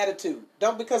same attitude.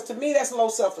 Because to me, that's low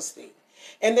self-esteem.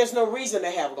 And there's no reason to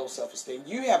have low self-esteem.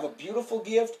 You have a beautiful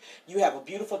gift. You have a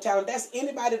beautiful talent. That's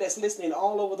anybody that's listening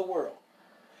all over the world.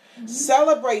 Mm-hmm.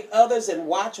 Celebrate others and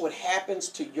watch what happens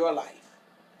to your life.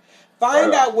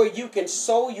 Find out where you can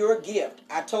sow your gift.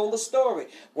 I told the story.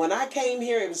 When I came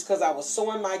here, it was because I was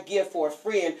sowing my gift for a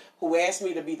friend who asked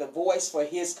me to be the voice for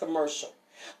his commercial.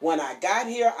 When I got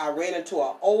here, I ran into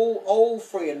an old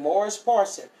friend, Morris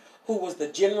Parson, who was the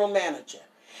general manager.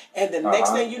 And the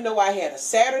next thing you know, I had a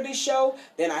Saturday show,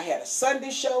 then I had a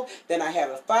Sunday show, then I had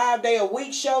a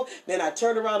 5-day-a-week show, then I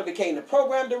turned around and became the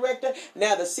program director,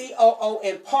 now the COO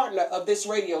and partner of this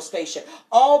radio station,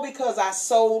 all because I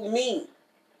sold me.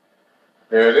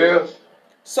 There it is.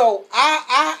 So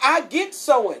I get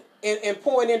sowing and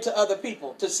pouring into other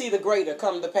people to see the greater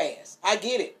come to pass. I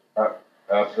get it.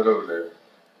 Absolutely.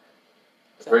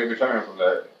 Great return from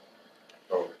that.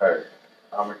 So, hey,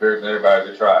 I'm encouraging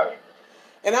everybody to try it.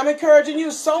 And I'm encouraging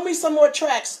you, sow me some more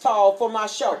tracks, Tall, for my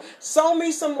show. Sow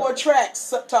me some more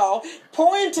tracks, Tall.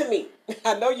 Pour into me.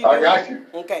 I know you do. I got you.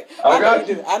 Okay. I know you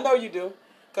do. I know you do.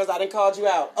 Because I didn't call you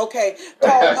out. Okay.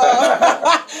 Tall,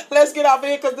 let's get off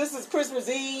here because this is Christmas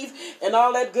Eve and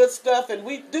all that good stuff. And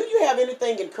do you have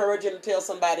anything encouraging to tell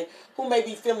somebody who may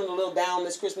be feeling a little down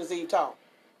this Christmas Eve, Tall?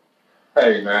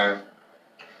 Hey, man.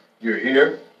 You're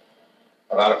here.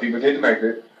 A lot of people didn't make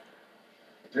it.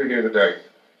 But you're here today.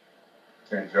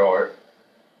 Enjoy it,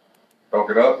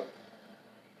 soak it up,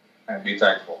 and be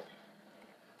thankful.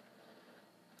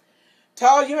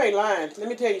 Tall, you ain't lying. Let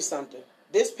me tell you something.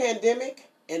 This pandemic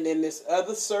and then this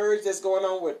other surge that's going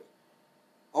on with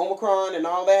Omicron and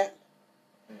all that.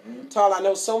 Mm-hmm. Tall, I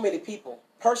know so many people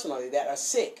personally that are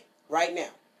sick right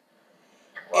now.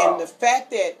 Wow. And the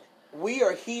fact that we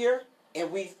are here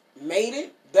and we've made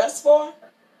it thus far,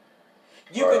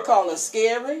 you can call us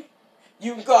scary.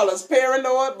 You can call us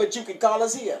paranoid, but you can call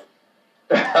us here.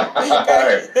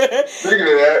 Hey, speaking of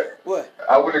that, what?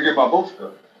 I went to get my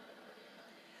booster.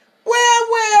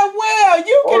 Well,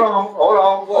 you can... Hold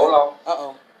on.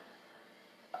 Uh-oh.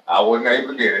 I wasn't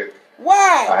able to get it.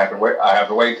 Why? I have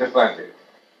to wait till Sunday.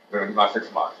 Within my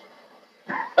 6 months.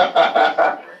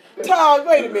 Tom,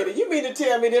 wait a minute. You mean to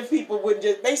tell me that people wouldn't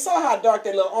just... They saw how dark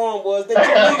that little arm was. Wait a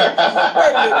minute,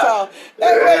 Tom.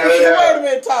 Wait a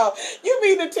minute, Tom. You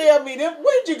mean to tell me that...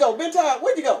 Where'd you go? Ben Tom,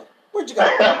 where'd you go? I went to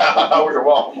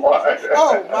Walmart.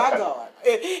 Oh, my God.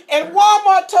 And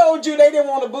Walmart told you they didn't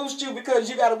want to boost you because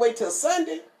you got to wait till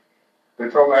Sunday? They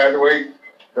told me I had to wait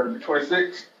till the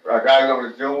 26th. I got it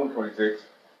on June 26th.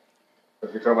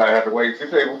 They told me I had to wait. She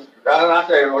said, I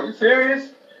said, are you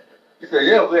serious? He said,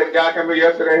 yeah, we had a guy come here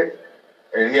yesterday,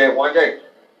 and he had 1 day.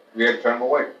 We had to turn him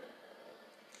away.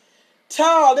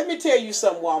 Tall, let me tell you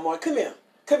something, Walmart. Come here,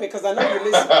 because I know you're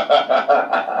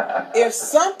listening. If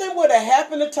something would have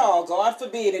happened to Tall, God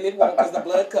forbid, and it won't because the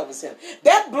blood covers him,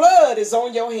 that blood is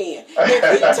on your hand.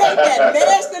 If you take that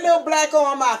nasty little black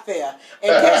arm out there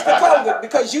and catch the COVID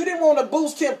because you didn't want to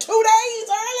boost him 2 days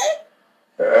early,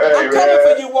 I'm coming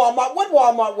for you, Walmart. What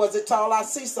Walmart was it, Tall? I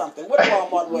see something. What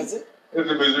Walmart was it? It's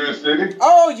in Missouri City.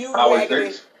 Oh,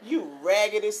 you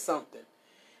raggedy something.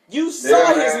 You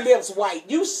saw Yeah, his lips white.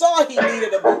 You saw he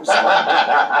needed a booster.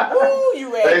 Ooh,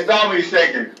 you ready? They saw me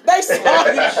shaking. They saw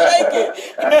you shaking.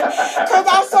 Because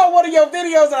I saw one of your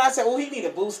videos and I said, oh, he need a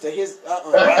booster.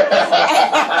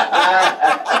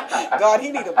 God,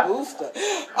 he need a booster.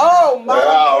 Oh, my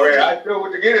God. I still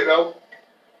want to get it, though.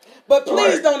 But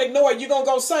please don't ignore it. You're going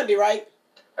to go Sunday, right?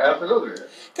 Absolutely.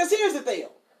 Because here's the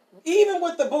deal. Even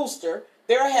with the booster,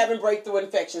 they're having breakthrough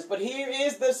infections. But here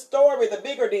is the story, the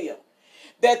bigger deal.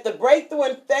 That the breakthrough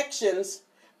infections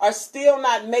are still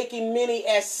not making many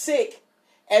as sick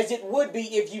as it would be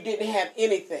if you didn't have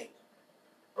anything.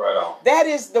 Right on. That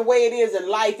is the way it is in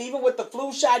life. Even with the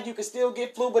flu shot, you can still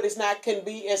get flu, but can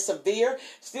be as severe.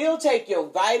 Still take your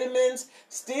vitamins.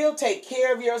 Still take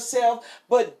care of yourself.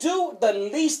 But do the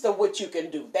least of what you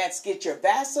can do. That's get your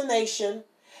vaccination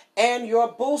and your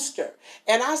booster.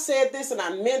 And I said this and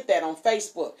I meant that on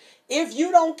Facebook. If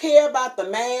you don't care about the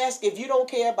mask, if you don't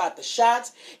care about the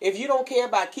shots, if you don't care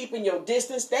about keeping your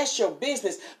distance, that's your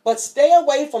business. But stay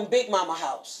away from Big Mama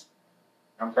house.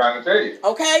 I'm trying to tell you.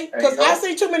 Okay? Because I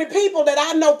see too many people that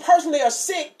I know personally are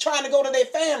sick trying to go to their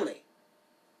family.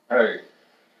 Hey,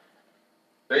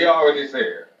 they already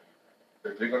said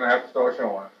that they're going to have to start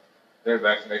showing their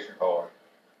vaccination card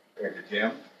at the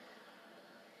gym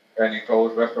and in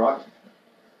closed restaurants.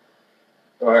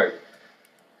 So, hey.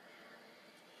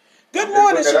 Good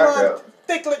morning, Sharon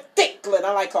Thicklin.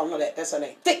 I like calling her that. That's her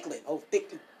name. Thicklin. Oh,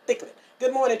 Thicklin.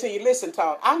 Good morning to you. Listen,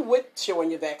 Todd, I'm with showing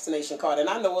your vaccination card, and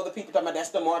I know other people talking about that's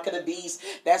the mark of the beast.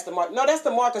 That's the mark. No, that's the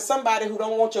mark of somebody who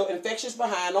don't want your infectious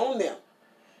behind on them.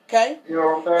 Okay? You know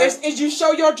what I'm saying? It's you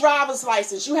show your driver's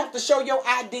license. You have to show your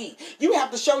ID. You have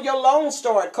to show your Lone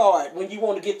Star card when you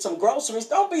want to get some groceries.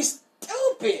 Don't be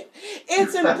stupid.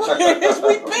 It's important.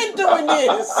 We've been doing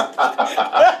this.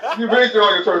 You've been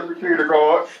showing your Social Security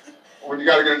card when you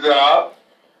got to get a job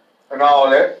and all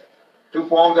that. 2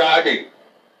 forms of ID.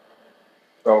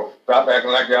 So stop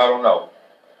acting like y'all don't know.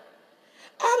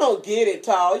 I don't get it,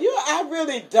 Tal. I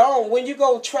really don't. When you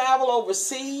go travel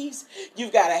overseas,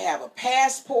 you've got to have a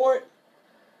passport.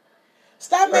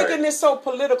 Stop making this so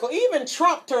political. Even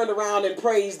Trump turned around and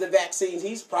praised the vaccines.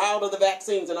 He's proud of the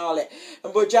vaccines and all that.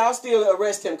 But y'all still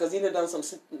arrest him because he done some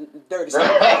dirty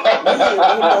stuff.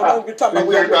 Don't be talking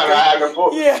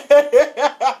about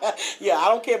yeah, I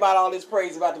don't care about all this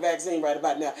praise about the vaccine right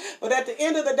about now. But at the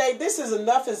end of the day, this is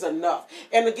enough is enough.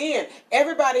 And again,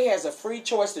 everybody has a free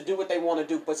choice to do what they want to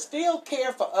do, but still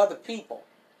care for other people.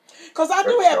 Because I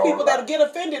do have people that get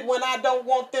offended when I don't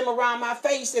want them around my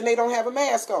face and they don't have a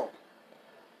mask on.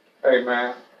 Hey,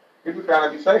 man, people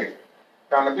trying to be safe,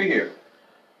 trying to be here.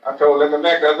 I told Linda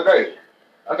Mack the other day,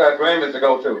 I got Grammys to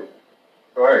go to.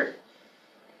 So, hey,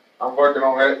 I'm working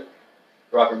on that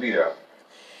so I can be there.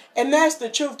 And that's the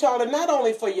truth, Tyler, not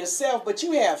only for yourself, but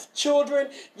you have children,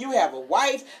 you have a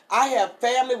wife, I have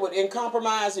family with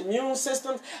uncompromised immune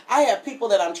systems, I have people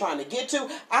that I'm trying to get to.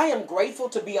 I am grateful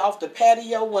to be off the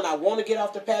patio when I want to get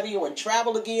off the patio and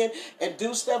travel again and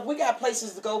do stuff. We got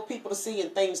places to go, people to see,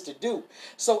 and things to do.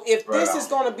 So if this is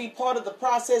going to be part of the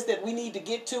process that we need to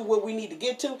get to where we need to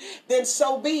get to, then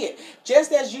so be it.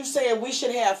 Just as you saying we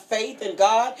should have faith in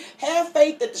God, have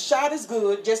faith that the shot is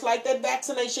good, just like that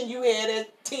vaccination you had at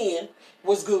 10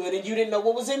 was good and you didn't know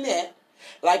what was in that.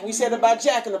 Like we said about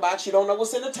Jack in the Box, you don't know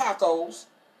what's in the tacos.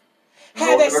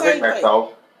 Have that same faith.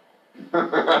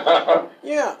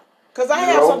 Yeah. Because I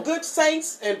have some good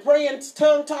saints and praying,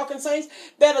 tongue-talking saints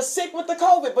that are sick with the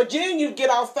COVID. But then you get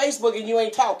off Facebook and you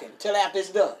ain't talking till after it's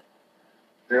done.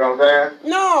 You know what I'm saying?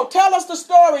 No, tell us the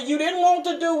story. You didn't want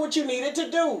to do what you needed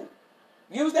to do.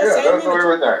 Use that same energy.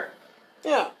 Everything.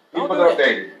 Yeah. Keep us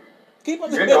updated. Keep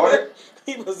us updated.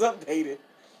 Keep us updated.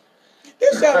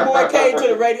 This young boy came to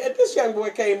the radio. This young boy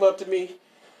came up to me.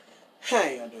 I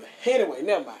ain't gonna do it. Anyway,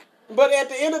 never mind. But at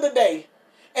the end of the day,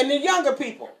 and the younger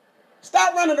people,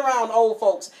 stop running around old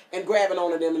folks and grabbing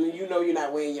onto them and you know you're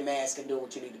not wearing your mask and doing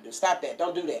what you need to do. Stop that.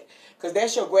 Don't do that. Because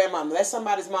that's your grandmama. That's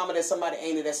somebody's mama. That's somebody's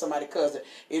auntie. That's somebody's cousin.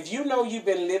 If you know you've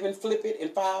been living flippant and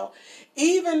foul,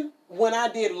 even when I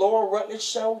did Laura Rutledge's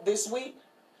show this week,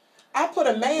 I put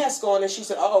a mask on and she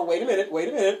said, "Oh, wait a minute.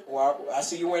 Well, I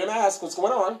see you wearing a mask. What's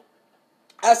going on?"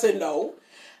 I said, "No,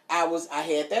 I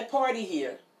had that party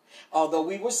here. Although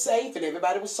we were safe and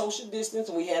everybody was social distance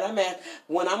and we had our mask,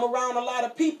 when I'm around a lot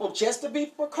of people, just to be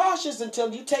precautious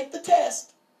until you take the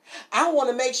test, I want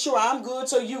to make sure I'm good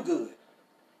so you good."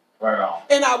 Right on.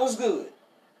 And I was good.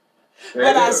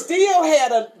 But I still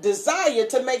had a desire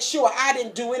to make sure I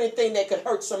didn't do anything that could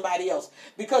hurt somebody else.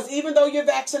 Because even though you're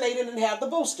vaccinated and have the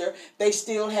booster, they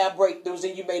still have breakthroughs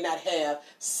and you may not have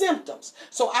symptoms.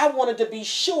 So I wanted to be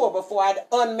sure before I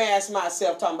unmask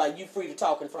myself talking about you free to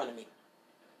talk in front of me.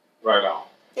 Right on.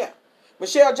 Yeah.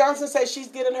 Michelle Johnson says she's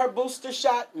getting her booster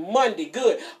shot Monday.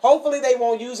 Good. Hopefully they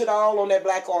won't use it all on that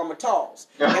Black Armor Talls.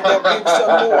 And they'll give some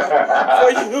more for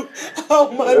you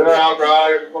on Monday. Yeah, I'm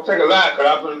going to take a lot because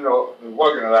I've been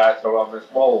working a lot, so I've been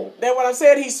swollen. That's what I'm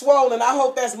saying. He's swollen. I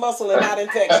hope that's muscle and not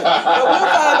infection. But we'll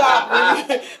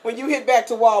find out when you hit back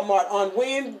to Walmart. On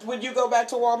when would you go back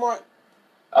to Walmart?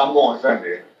 I'm going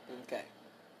Sunday. Okay.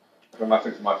 For my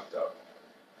 6 months stuff.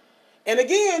 And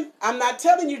again, I'm not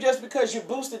telling you just because you're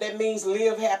boosted that means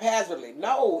live haphazardly.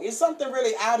 No, it's something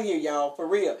really out here, y'all, for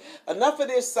real. Enough of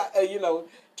this,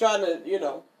 trying to,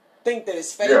 think that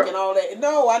it's fake and all that.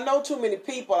 No, I know too many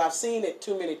people. I've seen it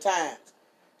too many times.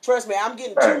 Trust me, I'm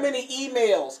getting too many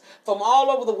emails from all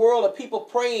over the world of people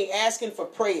praying, asking for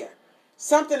prayer.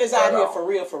 Something is out here for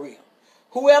real, for real.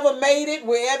 Whoever made it,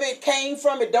 wherever it came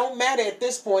from, it don't matter at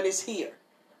this point. It's here.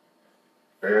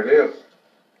 There it is.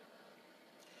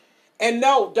 And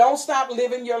no, don't stop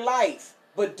living your life,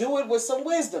 but do it with some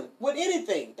wisdom. With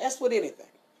anything. That's with anything.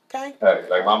 Okay? Hey,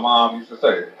 like my mom used to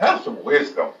say, have some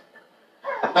wisdom.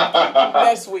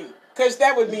 That's sweet. Because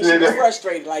that would mean she was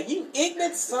frustrated. Like, you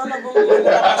ignorant son of a...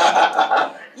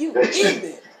 You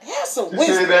ignorant. Have some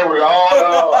wisdom. She there with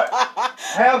all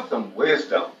have some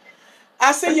wisdom.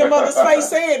 I see your mother's face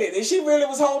saying it, and she really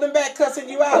was holding back, cussing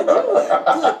you out. You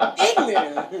are good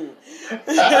ignorant.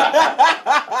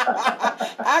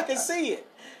 I can see it.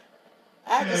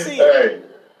 I can see it. Hey,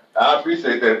 I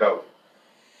appreciate that, though.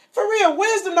 For real,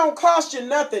 wisdom don't cost you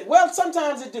nothing. Well,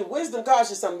 sometimes it do. Wisdom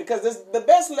costs you something because the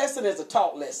best lesson is a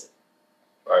taught lesson.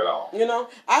 Right on.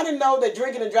 I didn't know that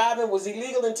drinking and driving was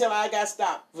illegal until I got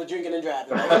stopped for drinking and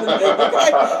driving.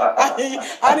 I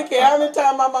didn't care how many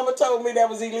times my mama told me that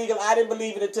was illegal. I didn't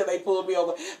believe it until they pulled me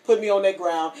over, put me on that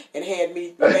ground, and had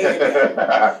me laying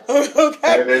down.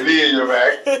 Okay? And that knee in your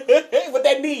back. With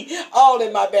that knee all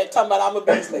in my back, talking about I'm a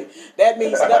Beasley. That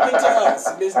means nothing to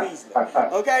us, Miss Beasley.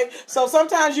 Okay? So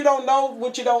sometimes you don't know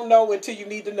what you don't know until you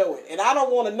need to know it. And I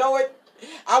don't want to know it.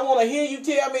 I want to hear you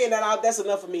tell me, and that's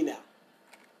enough for me now.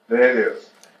 There it is.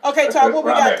 Okay, Todd, what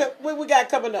we got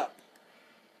coming up?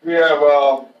 We have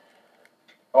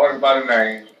artist by the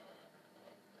name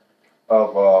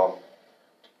of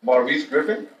Maurice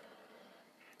Griffin.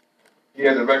 He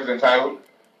has a record entitled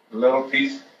Little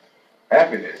Peace,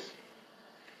 Happiness.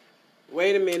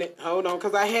 Wait a minute. Hold on,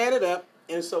 because I had it up,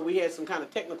 and so we had some kind of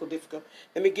technical difficulty.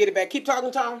 Let me get it back. Keep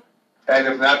talking, Tom. And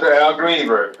it's not the Al Green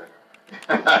version.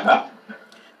 I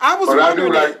was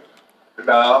wondering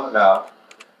No.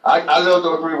 I love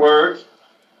those 3 words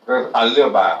because I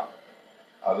live by them.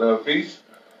 I love peace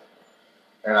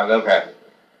and I love happiness.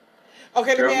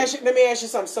 Okay, let me ask you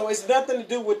something. So it's nothing to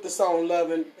do with the song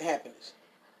Love and Happiness?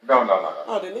 No.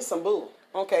 Oh, then it's some bull.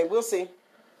 Okay, we'll see.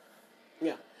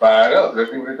 Yeah. Fire it up.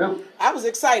 Let's see what it do. I was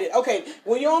excited. Okay,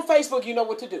 when you're on Facebook, you know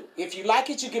what to do. If you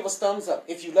like it, you give us thumbs up.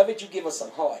 If you love it, you give us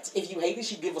some hearts. If you hate it,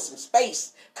 you give us some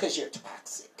space because you're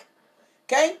toxic.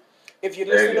 Okay? If you're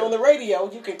listening on the radio,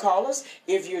 you can call us.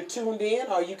 If you're tuned in,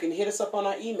 or you can hit us up on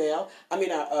our email.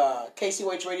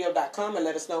 KCOHradio.com and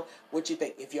let us know what you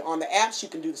think. If you're on the apps, you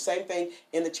can do the same thing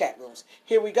in the chat rooms.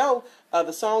 Here we go.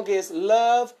 The song is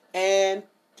Love, Peace, and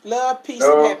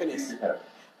Happiness.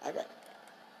 I got it.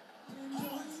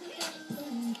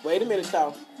 Wait a minute,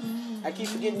 Tom. I keep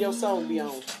forgetting your song be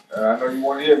on. I know you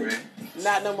want to hear me.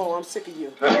 Not no more. I'm sick of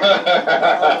you.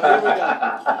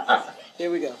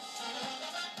 Here we go.